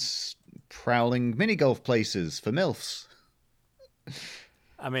and prowling mini-golf places for MILFs.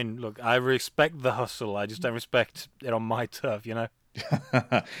 I mean, look, I respect the hustle. I just don't respect it on my turf, you know?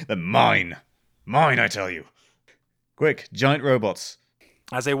 They're mine. Mine, I tell you. Quick, giant robots.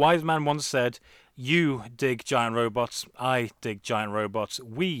 As a wise man once said, you dig giant robots, I dig giant robots,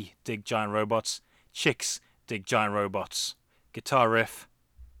 we dig giant robots, chicks dig giant robots. Guitar riff,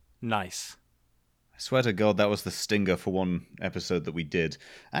 nice. I swear to God, that was the stinger for one episode that we did.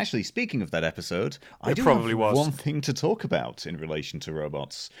 Actually, speaking of that episode, I do have one thing to talk about in relation to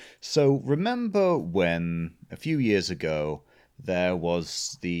robots. So, remember when, a few years ago, there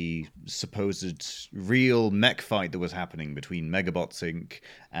was the supposed real mech fight that was happening between Megabots Inc.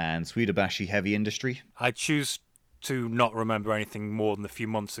 and Suidabashi Heavy Industry? I choose to not remember anything more than a few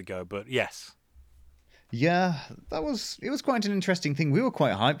months ago, but yes. Yeah, it was quite an interesting thing. We were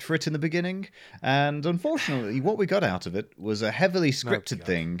quite hyped for it in the beginning, and unfortunately what we got out of it was a heavily scripted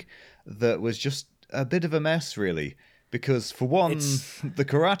thing that was just a bit of a mess, really. Because, for one, It's the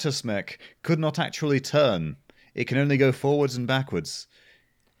Karatas mech could not actually turn. It can only go forwards and backwards.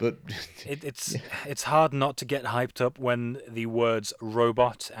 But it, it's yeah, it's hard not to get hyped up when the words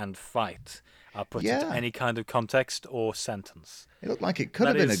robot and fight are put into yeah, any kind of context or sentence. it looked like it could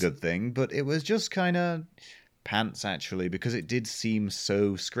That have been a is, good thing, but it was just kind of pants, actually, because it did seem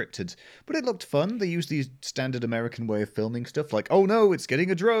so scripted. But it looked fun. They used the standard American way of filming stuff, like, oh no, it's getting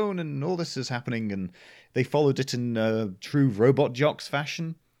a drone, and all this is happening, and they followed it in true Robot Jocks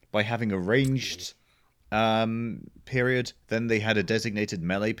fashion by having a ranged period. Then they had a designated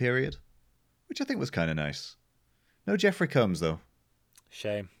melee period, which I think was kind of nice. No Jeffrey Combs, though.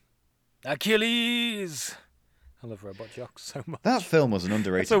 shame. Achilles! I love Robot Jocks so much. That film was an It's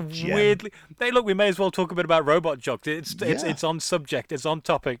underrated a gem. weirdly. Hey, look, we may as well talk a bit about Robot Jocks. Yeah. It's on subject. It's on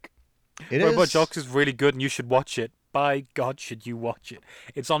topic. It Robot is. Jocks is really good, and you should watch it. By God, should you watch it?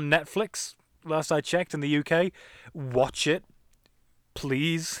 It's on Netflix. Last I checked in the UK, watch it,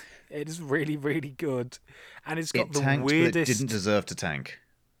 please. It is really, really good, and it's got It the tanked, weirdest. but it didn't deserve to tank.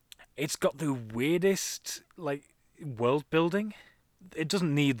 It's got the weirdest world building. It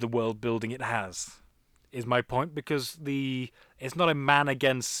doesn't need the world building it has. Is my point, because it's not a man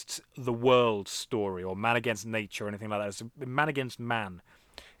against the world story or man against nature or anything like that. It's a man against man.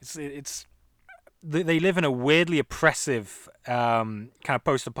 They live in a weirdly oppressive kind of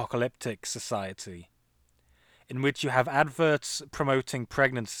post-apocalyptic society in which you have adverts promoting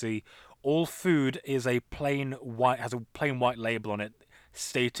pregnancy. All food is has a plain white label on it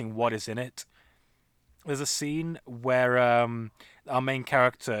stating what is in it. There's a scene where our main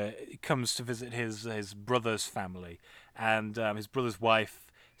character comes to visit his brother's family, and his brother's wife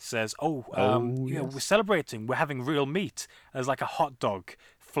says, we're celebrating. We're having real meat. There's like a hot dog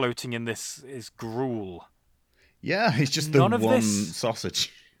floating in this gruel. Yeah, it's just None the of one this-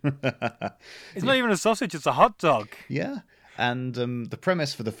 sausage. It's not even a sausage; it's a hot dog. Yeah, and the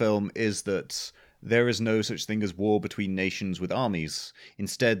premise for the film is that there is no such thing as war between nations with armies.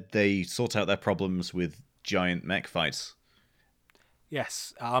 Instead, they sort out their problems with giant mech fights.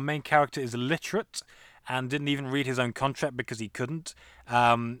 Yes, our main character is illiterate and didn't even read his own contract because he couldn't.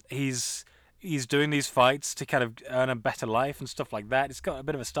 He's doing these fights to kind of earn a better life and stuff like that. It's got a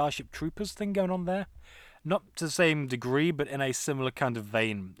bit of a Starship Troopers thing going on there. Not to the same degree, but in a similar kind of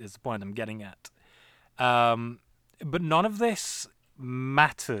vein is the point I'm getting at. But none of this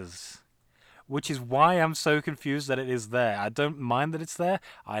matters, which is why I'm so confused that it is there. I don't mind that it's there.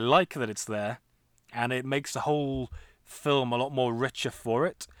 I like that it's there, and it makes the whole film a lot more richer for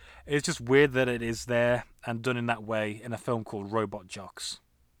it. It's just weird that it is there and done in that way in a film called Robot Jocks.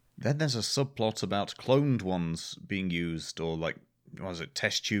 Then there's a subplot about cloned ones being used, or like, what was it,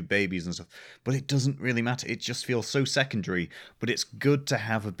 test tube babies and stuff. But it doesn't really matter. It just feels so secondary. But it's good to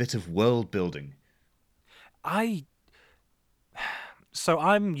have a bit of world building. So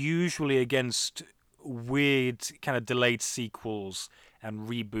I'm usually against weird kind of delayed sequels and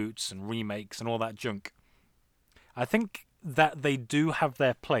reboots and remakes and all that junk. I think that they do have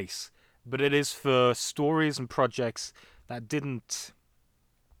their place, but it is for stories and projects that didn't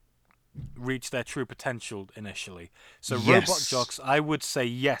reach their true potential initially. So Yes. Robot Jocks, I would say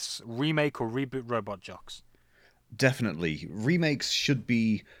yes, remake or reboot Robot Jocks. Definitely. Remakes should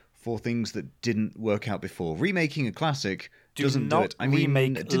be for things that didn't work out before. Remaking a classic doesn't do not it. I mean,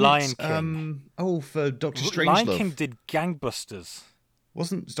 remake didn't, Lion King. For Doctor Lion Strangelove. King did gangbusters.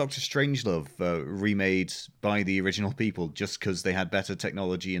 Wasn't Doctor Strangelove remade by the original people just because they had better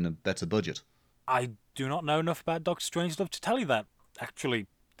technology and a better budget? I do not know enough about Doctor Strangelove to tell you that, actually.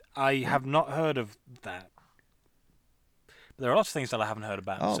 I have not heard of that. But there are lots of things that I haven't heard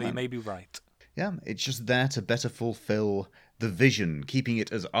about, so you may be right. Yeah, it's just there to better fulfill the vision, keeping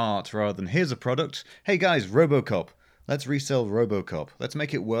it as art rather than here's a product. Hey guys, RoboCop. Let's resell RoboCop. Let's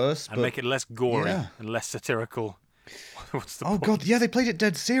make it worse, And but make it less gory yeah. and less satirical. What's the Oh point? god, yeah, they played it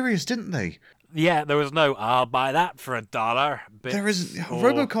dead serious, didn't they? Yeah, there was no, I'll buy that for $1. There isn't.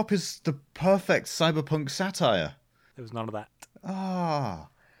 or- RoboCop is the perfect cyberpunk satire. There was none of that.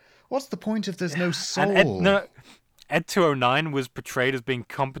 What's the point if there's no soul? And Ed 209 was portrayed as being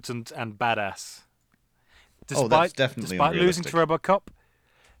competent and badass. That's definitely despite losing to unrealistic. RoboCop,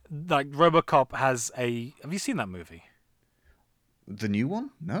 like RoboCop has a. Have you seen that movie? The new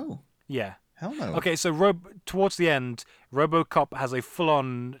one? No. Yeah. Hell no. Okay, so towards the end, RoboCop has a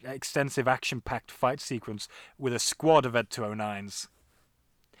full-on, extensive, action-packed fight sequence with a squad of Ed 209s.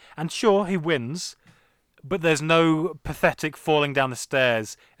 And sure, he wins, but there's no pathetic falling down the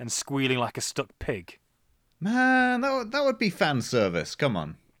stairs and squealing like a stuck pig. Man, that would be fan service. Come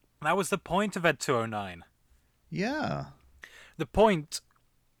on. That was the point of Ed 209. Yeah. The point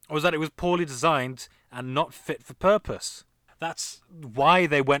was that it was poorly designed and not fit for purpose. That's why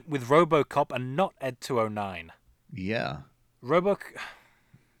they went with RoboCop and not Ed 209. Yeah. A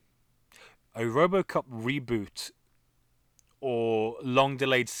RoboCop reboot or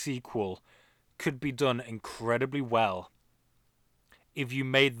long-delayed sequel could be done incredibly well if you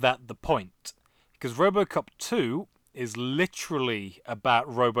made that the point. Because RoboCop 2 is literally about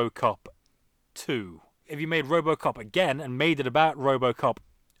RoboCop 2. If you made RoboCop again and made it about RoboCop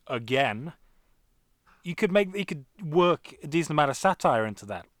again, you could work a decent amount of satire into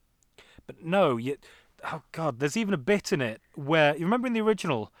that. But no, oh god, there's even a bit in it where you remember in the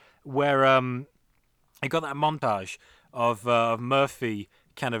original where you got that montage of Murphy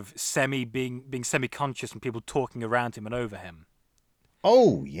kind of being semi-conscious and people talking around him and over him.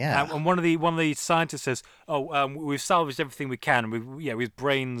 Oh yeah. And one of the scientists says, "Oh, we've salvaged everything we can. His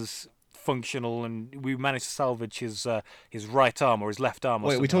brain's functional, and we managed to salvage his right arm or his left arm."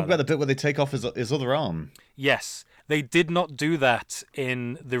 Wait, we talked about the bit where they take off his other arm. Yes, they did not do that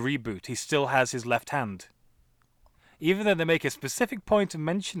in the reboot. He still has his left hand, even though they make a specific point of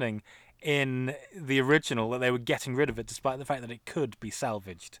mentioning in the original that they were getting rid of it, despite the fact that it could be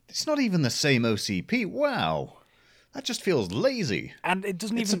salvaged. It's not even the same OCP. Wow. That just feels lazy. And it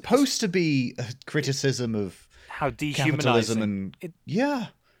doesn't It's supposed to be a criticism of how capitalism dehumanizing. and yeah.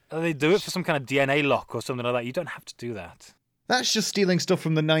 They do it for some kind of DNA lock or something like that. You don't have to do that. That's just stealing stuff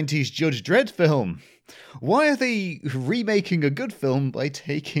from the 90s Judge Dredd film. Why are they remaking a good film by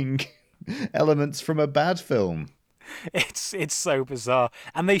taking elements from a bad film? It's so bizarre.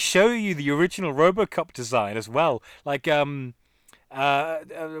 And they show you the original RoboCop design as well. Like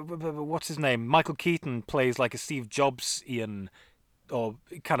what's his name? Michael Keaton plays like a Steve Jobs-ian or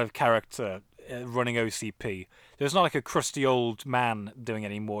kind of character running OCP. There's not like a crusty old man doing it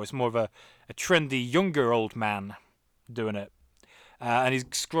anymore. It's more of a trendy younger old man doing it, and he's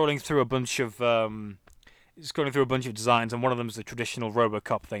scrolling through a bunch of designs, and one of them is the traditional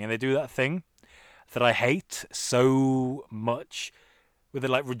RoboCop thing, and they do that thing that I hate so much, where they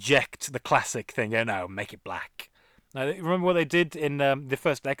like reject the classic thing. Oh no, make it black. Now, remember what they did in the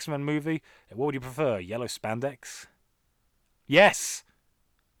first X-Men movie? What would you prefer, yellow spandex? Yes,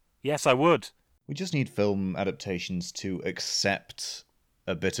 I would. We just need film adaptations to accept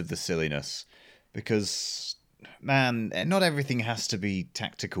a bit of the silliness, because, man, not everything has to be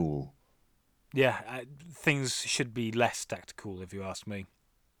tactical. Yeah, things should be less tactical, if you ask me.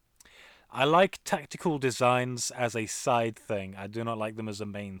 I like tactical designs as a side thing. I do not like them as a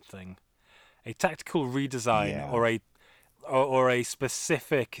main thing. A tactical redesign or a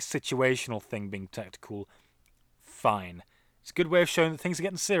specific situational thing being tactical, fine. It's a good way of showing that things are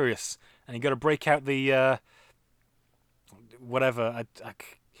getting serious, and you got to break out the whatever.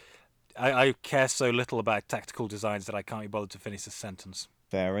 I care so little about tactical designs that I can't be bothered to finish this sentence.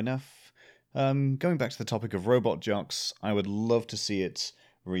 Fair enough. Going back to the topic of Robot Jocks, I would love to see it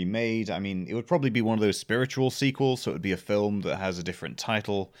remade. I mean, it would probably be one of those spiritual sequels, so it would be a film that has a different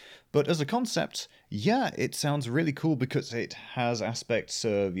title. But as a concept, yeah, it sounds really cool because it has aspects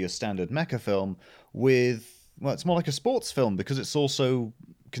of your standard mecha film with, well, it's more like a sports film because it's also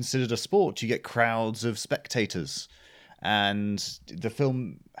considered a sport. You get crowds of spectators. And the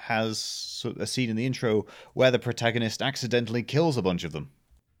film has a scene in the intro where the protagonist accidentally kills a bunch of them.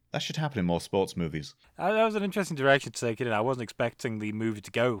 That should happen in more sports movies. That was an interesting direction to take it in. I wasn't expecting the movie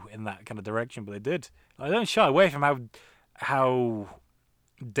to go in that kind of direction, but they did. I don't shy away from how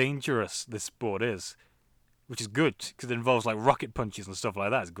dangerous this sport is, which is good because it involves like rocket punches and stuff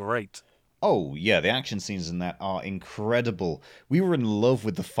like that. It's great. Oh, yeah, the action scenes in that are incredible. We were in love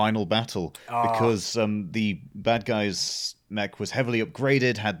with the final battle because the bad guy's mech was heavily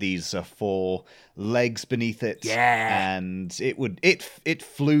upgraded, had these 4 legs beneath it. Yeah. And it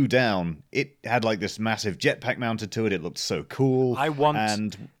flew down. It had like this massive jetpack mounted to it. It looked so cool. I want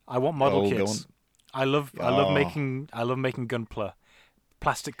model kits. I love making gunpla.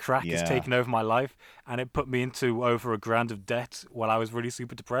 Plastic crack has taken over my life, and it put me into over $1,000 of debt while I was really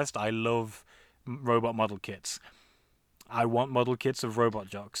super depressed. I love robot model kits. I want model kits of Robot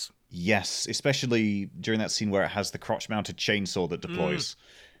Jocks. Yes, especially during that scene where it has the crotch-mounted chainsaw that deploys.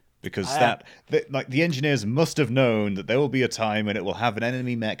 Because the engineers must have known that there will be a time when it will have an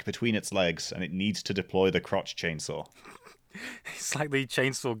enemy mech between its legs, and it needs to deploy the crotch chainsaw. It's like the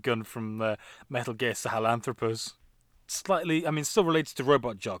chainsaw gun from Metal Gear Sahelanthropus. Slightly, I mean, still related to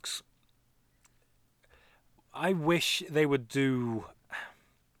Robot Jocks. I wish they would do...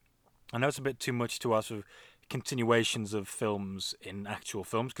 I know it's a bit too much to ask for continuations of films in actual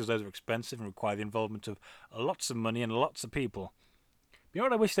films, because those are expensive and require the involvement of lots of money and lots of people. But you know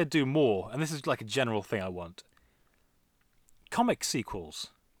what I wish they'd do more? And this is like a general thing I want. Comic sequels.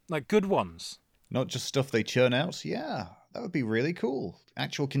 Like good ones. Not just stuff they churn out. Yeah, that would be really cool.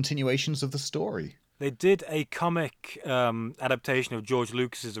 Actual continuations of the story. They did a comic adaptation of George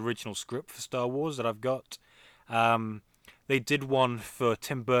Lucas's original script for Star Wars that I've got. They did one for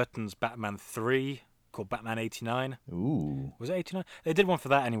Tim Burton's Batman 3 called Batman 89. Ooh. Was it 89? They did one for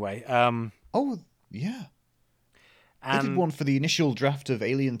that anyway. Oh, yeah. They And did one for the initial draft of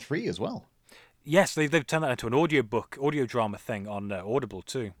Alien 3 as well. yes, they've turned that into an audio drama thing on Audible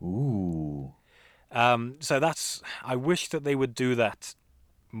too. Ooh. So I wish that they would do that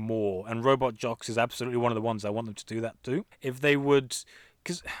more. And Robot Jocks is absolutely one of the ones I want them to do that too. If they would,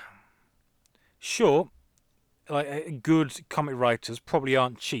 because sure, like good comic writers probably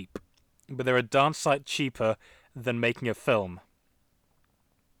aren't cheap, but they're a darn sight cheaper than making a film.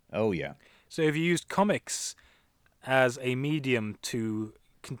 Oh, yeah. So if you used comics as a medium to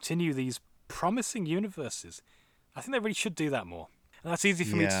continue these promising universes, I think they really should do that more. And that's easy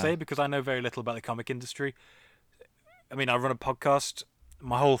for me to say because I know very little about the comic industry. I mean, I run a podcast.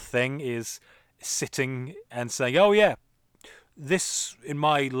 My whole thing is sitting and saying, oh yeah, this, in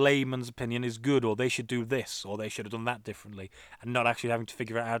my layman's opinion, is good, or they should do this, or they should have done that differently, and not actually having to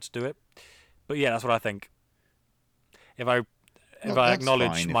figure out how to do it. But yeah, that's what I think. If I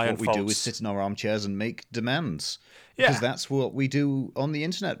acknowledge my own faults. What we do is sit in our armchairs and make demands. Because that's what we do on the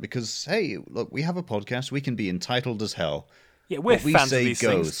internet. Because, hey, look, we have a podcast. We can be entitled as hell. Yeah, we're fans of these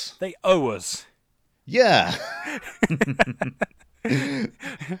things. They owe us. Yeah. If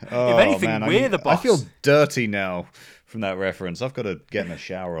anything, man, we're the boss. I feel dirty now from that reference. I've got to get in a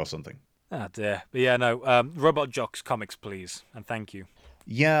shower or something. Ah, dear. But yeah, no. Robot Jocks comics, please. And thank you.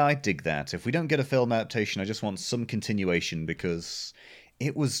 Yeah, I dig that. If we don't get a film adaptation, I just want some continuation because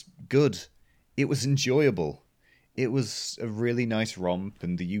it was good. It was enjoyable. It was a really nice romp,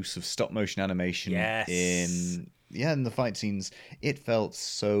 and the use of stop-motion animation in the fight scenes, it felt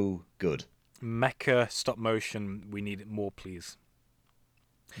so good. Mecha stop motion, we need it more, please.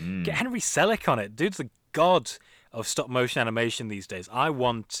 Get Henry Selick on it. Dude's the god of stop motion animation these days. I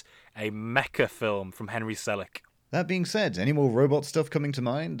want a Mecha film from Henry Selick. That being said, any more robot stuff coming to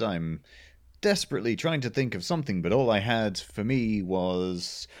mind? I'm desperately trying to think of something, but all I had for me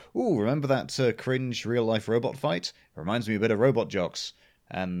was... Ooh, remember that cringe real-life robot fight? Reminds me a bit of Robot Jocks.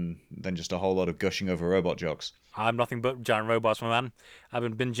 And then just a whole lot of gushing over Robot Jocks. I'm nothing but giant robots, my man. I've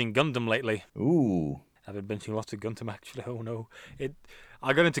been binging Gundam lately. Ooh. I've been binging lots of Gundam, actually. Oh, no.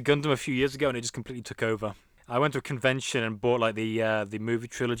 I got into Gundam a few years ago, and it just completely took over. I went to a convention and bought like the movie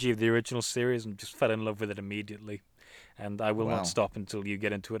trilogy of the original series and just fell in love with it immediately. And I will not stop until you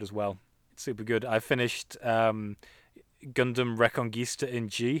get into it as well. It's super good. I finished Gundam Reconquista in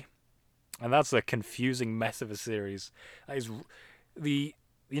G, and that's a confusing mess of a series. That is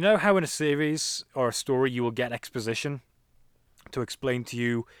you know how in a series or a story you will get exposition to explain to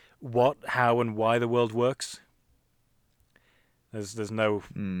you what, how, and why the world works? There's no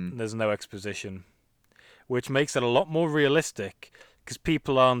exposition, which makes it a lot more realistic because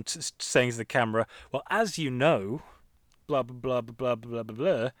people aren't saying to the camera, well, as you know, blah, blah, blah, blah, blah, blah,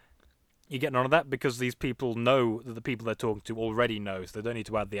 blah. You're getting on to that because these people know that the people they're talking to already know, so they don't need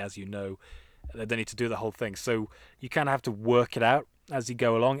to add the as you know. They don't need to do the whole thing. So you kind of have to work it out as you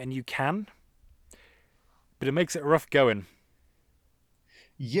go along, and you can, but it makes it rough going.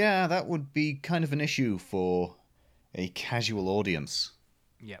 Yeah, that would be kind of an issue for a casual audience.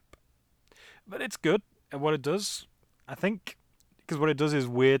 Yep. But it's good at what it does, I think, because what it does is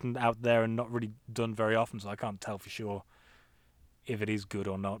weird and out there and not really done very often, so I can't tell for sure if it is good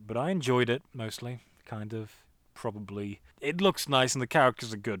or not. But I enjoyed it, mostly, kind of, probably. It looks nice and the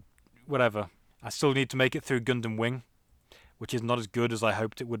characters are good, whatever. I still need to make it through Gundam Wing, which is not as good as I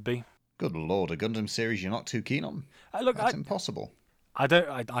hoped it would be. Good lord, a Gundam series you're not too keen on? That's impossible.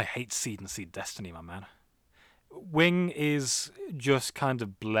 I hate Seed and Seed Destiny, my man. Wing is just kind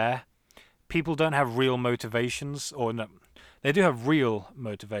of bleh. People don't have real motivations, or no, they do have real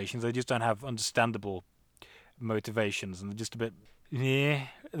motivations, they just don't have understandable motivations, and they're just a bit, yeah.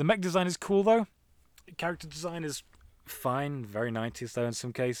 The mech design is cool, though. Character design is fine, very 90s, though, in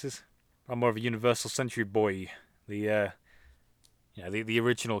some cases. I'm more of a Universal Century boy. The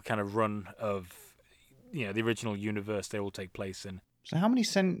original kind of run of, the original universe they all take place in. So how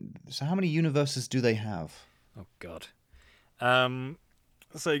many universes do they have? Oh God.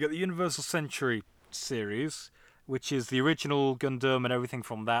 So you got the Universal Century series, which is the original Gundam and everything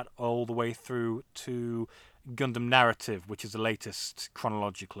from that all the way through to Gundam Narrative, which is the latest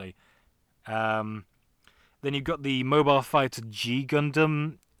chronologically. Then you've got the Mobile Fighter G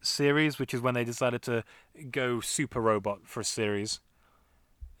Gundam series, which is when they decided to go super robot for a series.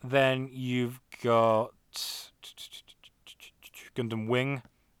 Then you've got Gundam Wing,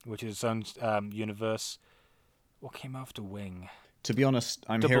 which is its own universe. What came after Wing? To be honest,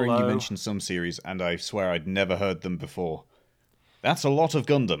 I'm Double hearing you O. mention some series, and I swear I'd never heard them before. That's a lot of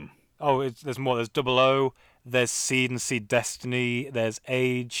Gundam. Oh, there's more. There's Double O. There's Seed and Seed Destiny. There's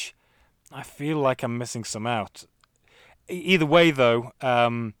Age. I feel like I'm missing some out. Either way, though,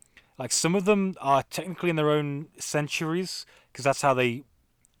 like some of them are technically in their own centuries because that's how they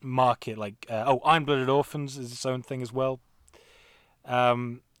mark it. Like, Iron Blooded Orphans is its own thing as well.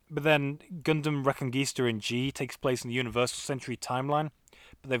 But then Gundam Reconquista in G takes place in the Universal Century timeline,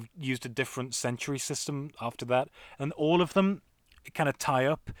 but they've used a different century system after that, and all of them kind of tie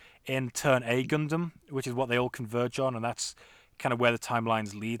up in Turn A Gundam, which is what they all converge on, and that's kind of where the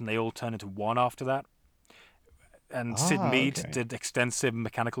timelines lead, and they all turn into one after that. And Sid Mead Okay. did extensive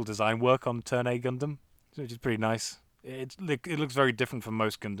mechanical design work on Turn A Gundam, which is pretty nice. It looks very different from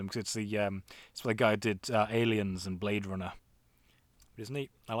most Gundam because it's what the guy who did Aliens and Blade Runner. It's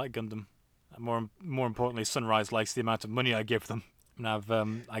neat. I like Gundam. More importantly, Sunrise likes the amount of money I give them. And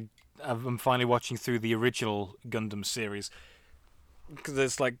I'm finally watching through the original Gundam series because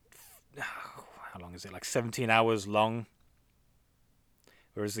it's like, how long is it? Like 17 hours long,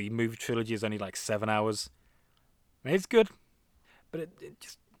 whereas the movie trilogy is only like 7 hours. I mean, it's good, but it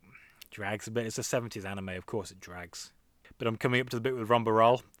just drags a bit. It's a 70s anime, of course it drags. But I'm coming up to the bit with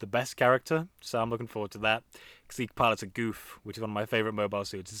Rombaral, the best character, so I'm looking forward to that. Because he pilots a Goof, which is one of my favourite mobile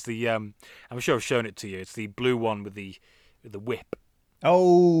suits. It's the I'm sure I've shown it to you. It's the blue one with the whip.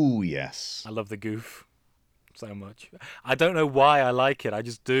 Oh, yes. I love the Goof so much. I don't know why I like it. I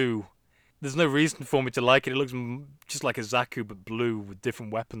just do. There's no reason for me to like it. It looks just like a Zaku, but blue with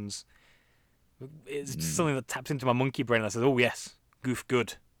different weapons. It's just something that taps into my monkey brain that says, "Oh yes, Goof,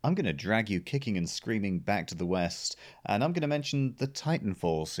 good." I'm going to drag you kicking and screaming back to the West, and I'm going to mention the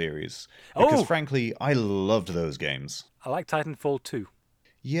Titanfall series. Because, Oh! frankly, I loved those games. I like Titanfall 2.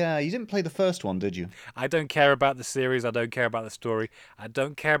 Yeah, you didn't play the first one, did you? I don't care about the series. I don't care about the story. I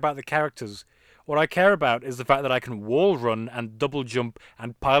don't care about the characters. What I care about is the fact that I can wall run and double jump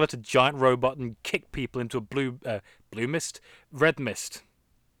and pilot a giant robot and kick people into a blue mist, red mist.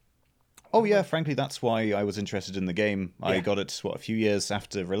 Oh, yeah, frankly, that's why I was interested in the game. I Yeah. got it, a few years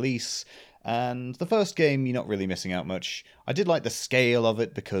after release. And the first game, you're not really missing out much. I did like the scale of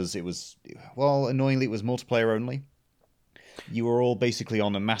it because it was, well, annoyingly, it was multiplayer only. You were all basically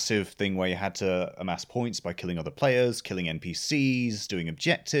on a massive thing where you had to amass points by killing other players, killing NPCs, doing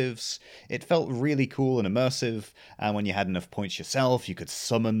objectives. It felt really cool and immersive, and when you had enough points yourself, you could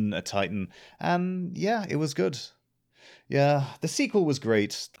summon a Titan, and yeah, it was good. Yeah, the sequel was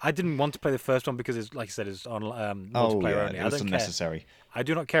great. I didn't want to play the first one because, it's, like I said, it's on multiplayer Oh yeah, only. it I was don't unnecessary. care. I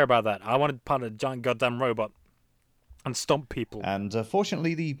do not care about that. I wanted to pilot a giant goddamn robot and stomp people. And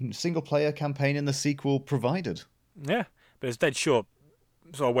fortunately, the single-player campaign in the sequel provided. Yeah, but it's dead short.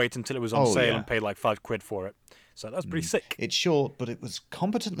 So I waited until it was on Oh, sale yeah. and paid like £5 for it. So that was pretty sick. It's short, but it was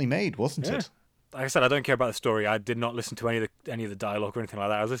competently made, wasn't Yeah. it? Like I said, I don't care about the story. I did not listen to any of the dialogue or anything like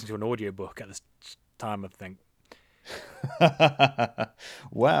that. I was listening to an audiobook at this time, I think.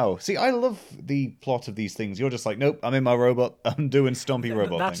 Wow. See, I love the plot of these things. You're just like, nope, I'm in my robot. I'm doing stompy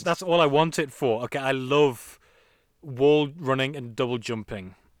robot things. That's all I want it for. Okay, I love wall running and double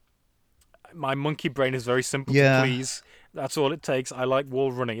jumping. My monkey brain is very simple Yeah. to please. That's all it takes. I like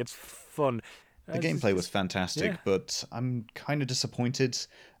wall running. It's fun. The gameplay was fantastic, but I'm kind of disappointed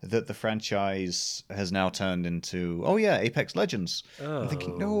that the franchise has now turned into, oh yeah, Apex Legends. I'm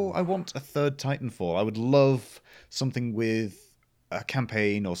thinking, no, I want a third Titanfall. I would love something with a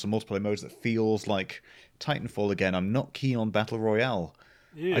campaign or some multiplayer modes that feels like Titanfall again. I'm not keen on Battle Royale.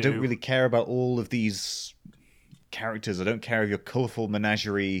 I don't really care about all of these characters. I don't care of your colourful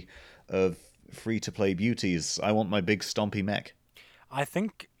menagerie of free-to-play beauties. I want my big stompy mech. I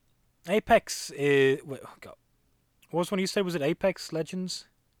think Apex is. Wait, oh God. What was one you said? Was it Apex Legends?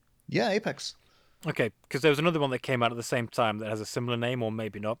 Yeah, Apex. Okay, because there was another one that came out at the same time that has a similar name, or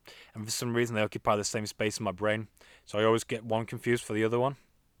maybe not. And for some reason, they occupy the same space in my brain. So I always get one confused for the other one.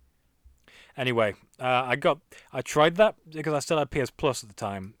 Anyway, I tried that because I still had PS Plus at the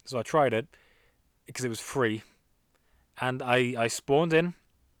time. So I tried it because it was free. And I spawned in,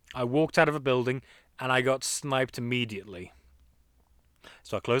 I walked out of a building, and I got sniped immediately.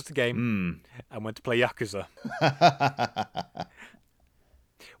 So I closed the game and went to play Yakuza.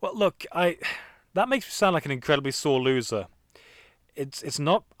 Well, look, that makes me sound like an incredibly sore loser. It's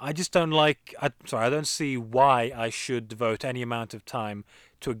not. I just don't like. I don't see why I should devote any amount of time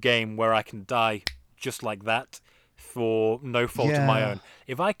to a game where I can die just like that for no fault of my Yeah. own.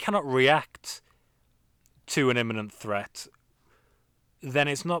 If I cannot react to an imminent threat, then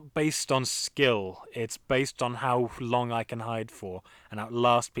it's not based on skill. It's based on how long I can hide for and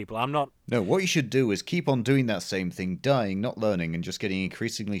outlast people. I'm not... No, what you should do is keep on doing that same thing, dying, not learning, and just getting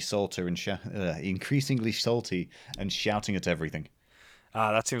increasingly salty and shouting at everything.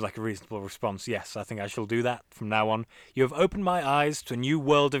 That seems like a reasonable response. Yes, I think I shall do that from now on. You have opened my eyes to a new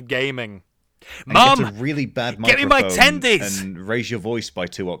world of gaming. And Mum! get a really bad Get me my microphone tendies! and raise your voice by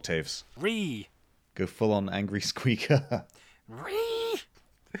 2 octaves. Ree! Go full on angry squeaker. Ree!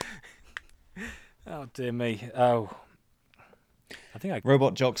 Oh, dear me. Oh. I think I...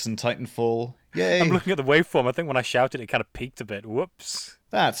 Robot Jocks and Titanfall. Yay! I'm looking at the waveform. I think when I shouted, it kind of peaked a bit. Whoops.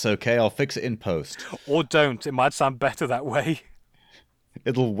 That's okay, I'll fix it in post. Or don't. It might sound better that way.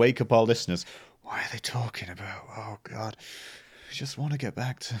 It'll wake up our listeners. What are they talking about? Oh, God. I just want to get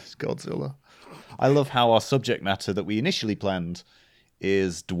back to Godzilla. I love how our subject matter that we initially planned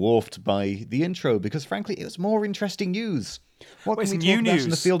is dwarfed by the intro, because frankly, it was more interesting news. What can we talk about in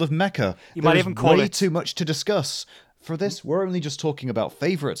the field of mecha? You might even call it... way too much to discuss. For this, we're only just talking about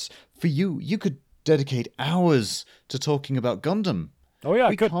favourites. For you, you could dedicate hours to talking about Gundam. Oh, yeah,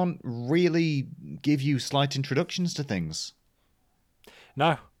 we can't really give you slight introductions to things.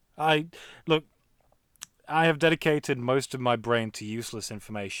 No. Look, I have dedicated most of my brain to useless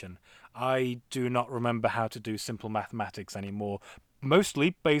information. I do not remember how to do simple mathematics anymore,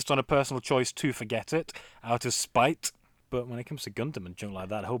 mostly based on a personal choice to forget it, out of spite. But when it comes to Gundam and junk like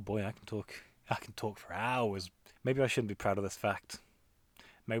that, oh boy, I can talk for hours. Maybe I shouldn't be proud of this fact.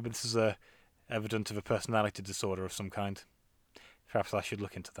 Maybe this is evidence of a personality disorder of some kind. Perhaps I should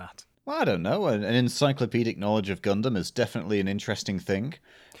look into that. Well, I don't know. An encyclopedic knowledge of Gundam is definitely an interesting thing.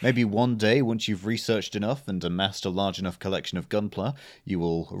 Maybe one day, once you've researched enough and amassed a large enough collection of Gunpla, you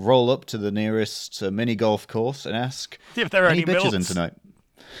will roll up to the nearest mini golf course and ask, if there are any bitches milks in tonight?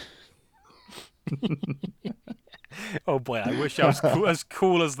 Oh boy, I wish I was as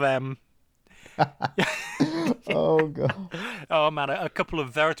cool as them. Oh, God. Oh man, a couple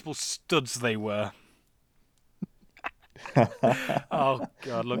of veritable studs they were. Oh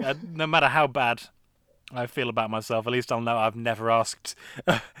God, look, no matter how bad I feel about myself, at least I'll know I've never asked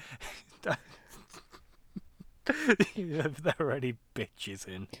if there are any bitches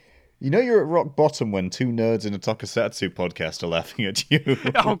in. You know you're at rock bottom when 2 nerds in a tokusatsu podcast are laughing at you.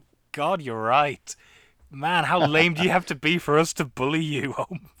 Oh God, you're right. Man, how lame do you have to be for us to bully you?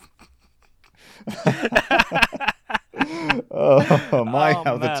 Oh my,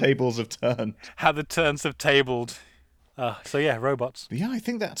 how the tables have turned. How the turns have tabled. So yeah, robots. Yeah, I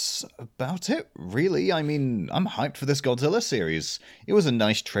think that's about it, really. I mean, I'm hyped for this Godzilla series. It was a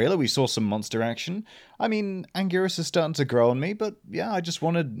nice trailer. We saw some monster action. I mean, Anguirus is starting to grow on me, but yeah, I just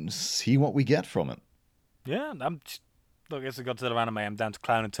want to see what we get from it. Yeah, look, it's a Godzilla anime. I'm down to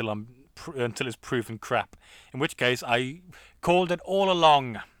clown until it's proven crap. In which case, I called it all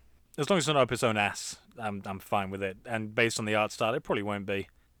along. As long as it's not up its own ass, I'm fine with it. And based on the art style, it probably won't be.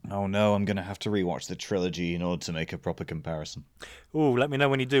 Oh no, I'm going to have to rewatch the trilogy in order to make a proper comparison. Ooh, let me know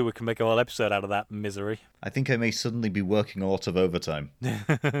when you do. We can make a whole episode out of that misery. I think I may suddenly be working a lot of overtime.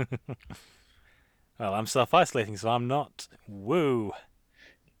 Well, I'm self-isolating, so I'm not. Woo.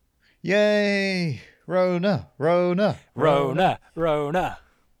 Yay! Rona! Rona!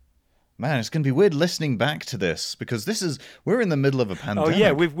 Man, it's going to be weird listening back to this, because we're in the middle of a pandemic. Oh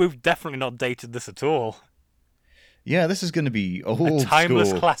yeah, we've definitely not dated this at all. Yeah, this is going to be old a timeless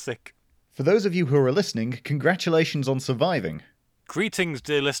school. Classic. For those of you who are listening, congratulations on surviving. Greetings,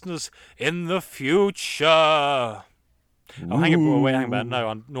 dear listeners, in the future. Oh, hang about. No,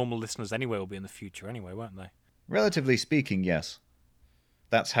 our normal listeners anyway will be in the future anyway, won't they? Relatively speaking, yes.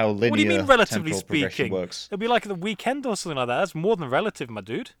 That's how linear what do you mean, relatively speaking? Works. It'll be like the weekend or something like that. That's more than relative, my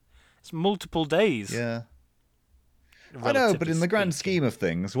dude. It's multiple days. Yeah. I know, but in the grand scheme of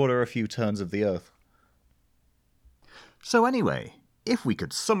things, what are a few turns of the earth? So anyway, if we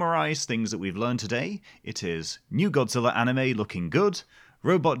could summarize things that we've learned today, it is new Godzilla anime looking good,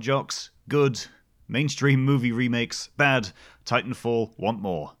 Robot Jocks, good, mainstream movie remakes, bad, Titanfall, want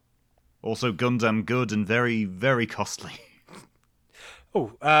more. Also Gundam, good and very, very costly.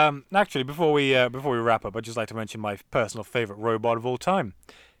 Oh, actually, before we wrap up, I'd just like to mention my personal favorite robot of all time.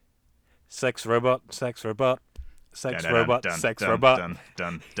 Sex robot, sex robot. Sex robot, sex robot.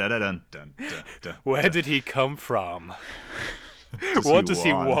 Where did he come from? What does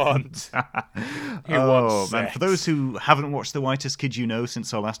he want? Oh, man. For those who haven't watched The Whitest Kid You Know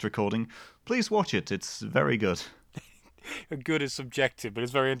since our last recording, please watch it. It's very good. Good is subjective, but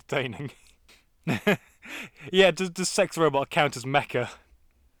it's very entertaining. Yeah, does sex robot count as Mecha?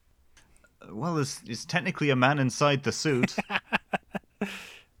 Well, there's technically a man inside the suit.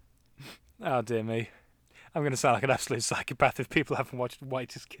 Oh, dear me. I'm going to sound like an absolute psychopath if people haven't watched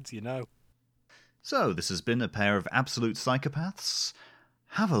Whitest Kids You Know. So, this has been a pair of absolute psychopaths.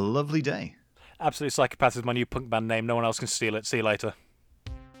 Have a lovely day. Absolute Psychopath is my new punk band name. No one else can steal it. See you later.